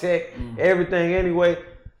all the tech, everything anyway.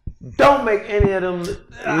 Don't make any of them.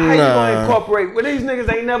 How you gonna incorporate? Well, these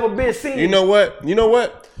niggas ain't never been seen. You know what?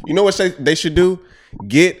 They should do?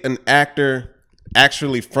 Get an actor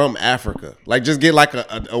actually from Africa. Like, just get like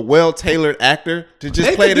a well-tailored actor to just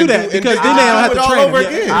They play could it do that, and because just then they don't have do to it all train over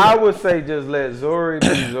them. again. I would say just let Zuri be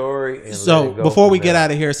Zuri. And So let it go before we from get there.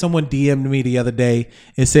 out of here, someone DM'd me the other day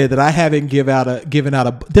and said that I haven't given out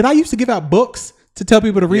a. Did I used to give out books to tell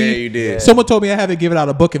people to read? Yeah, you did. Someone told me I haven't given out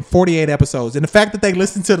a book in 48 episodes, and the fact that they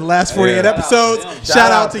listened to the last 48 episodes,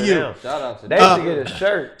 shout out to you. them. Shout out to They them. should get a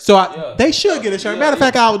shirt. So they should get a shirt. Matter of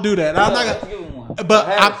fact, I will do that. I'm not Let's gonna. give him one. But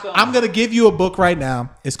I have something. I'm going to give you a book right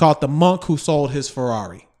now. It's called The Monk Who Sold His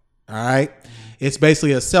Ferrari. All right. It's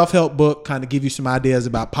basically a self-help book, kind of give you some ideas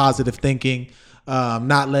about positive thinking,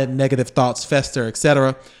 not letting negative thoughts fester,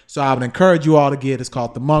 etc. So I would encourage you all to get. It's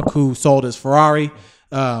called The Monk Who Sold His Ferrari.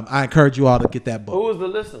 I encourage you all to get that book. Who was the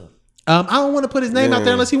listener? I don't want to put his name out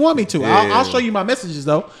there unless he want me to. Yeah. I'll show you my messages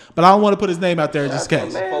though, but I don't want to put his name out there just in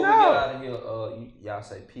case. Before we get out of here, y'all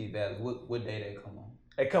say P Valley. What day they come on?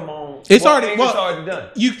 Hey, come on. It's already done.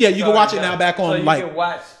 You can watch it now back on so you like can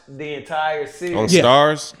watch the entire series. On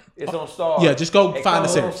Stars? It's on Stars. Yeah, just go it find the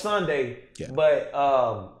comes series. on Sunday. Yeah. But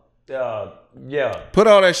yeah. Put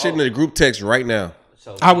all that shit in the group text right now.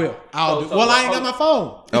 So I will. I'll do. Well, I ain't got my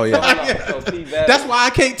phone. Oh, yeah. So P Valley. That's why I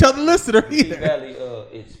can't tell the listener P either. Valley.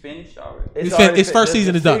 It's finished already. It's first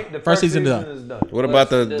season is done. The First season is done. What about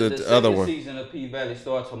the other second one? season of P Valley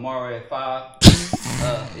starts tomorrow at 5.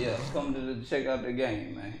 Yeah, come to check out the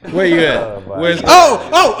game, man. Where you at? Where's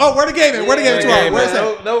Where the game at? Where the game tomorrow? Where's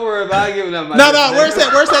that? Don't worry about it. Giving up my No, where's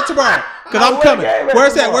that? Where's that tomorrow? Because I'm coming.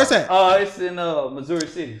 Where's that? Where's that? It's in Missouri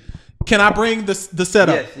City. Can I bring the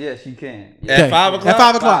setup? Yes, you can. At 5 o'clock? At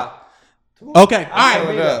 5 o'clock. Okay. All right.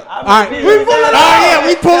 Pull it up. All right. We pull it up. Yeah,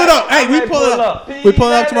 we pull it up. Hey, we pull it up. We pull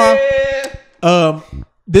it up tomorrow.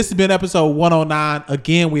 This has been episode 109.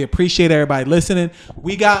 Again, we appreciate everybody listening.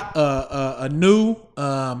 We got a new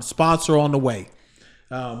sponsor on the way.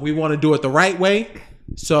 We want to do it the right way,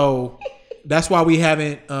 so that's why we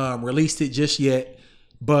haven't released it just yet.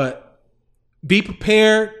 But be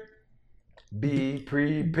prepared. Be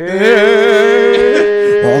prepared.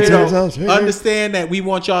 Understand that we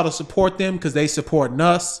want y'all to support them because they supporting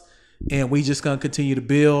us, and we just gonna continue to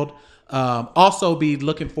build. Also, be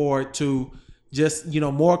looking forward to just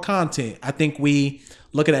more content. I think we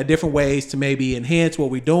looking at different ways to maybe enhance what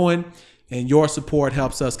we're doing, and your support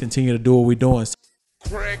helps us continue to do what we're doing.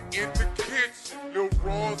 Crack in the kitchen, Lil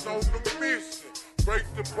Raw's on the mission. Break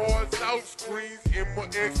the bars out, screens in my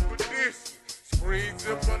expedition. Screens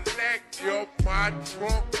in my lack, yup, my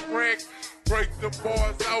trunk crack. Break the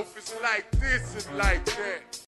bars off, it's like this and like that.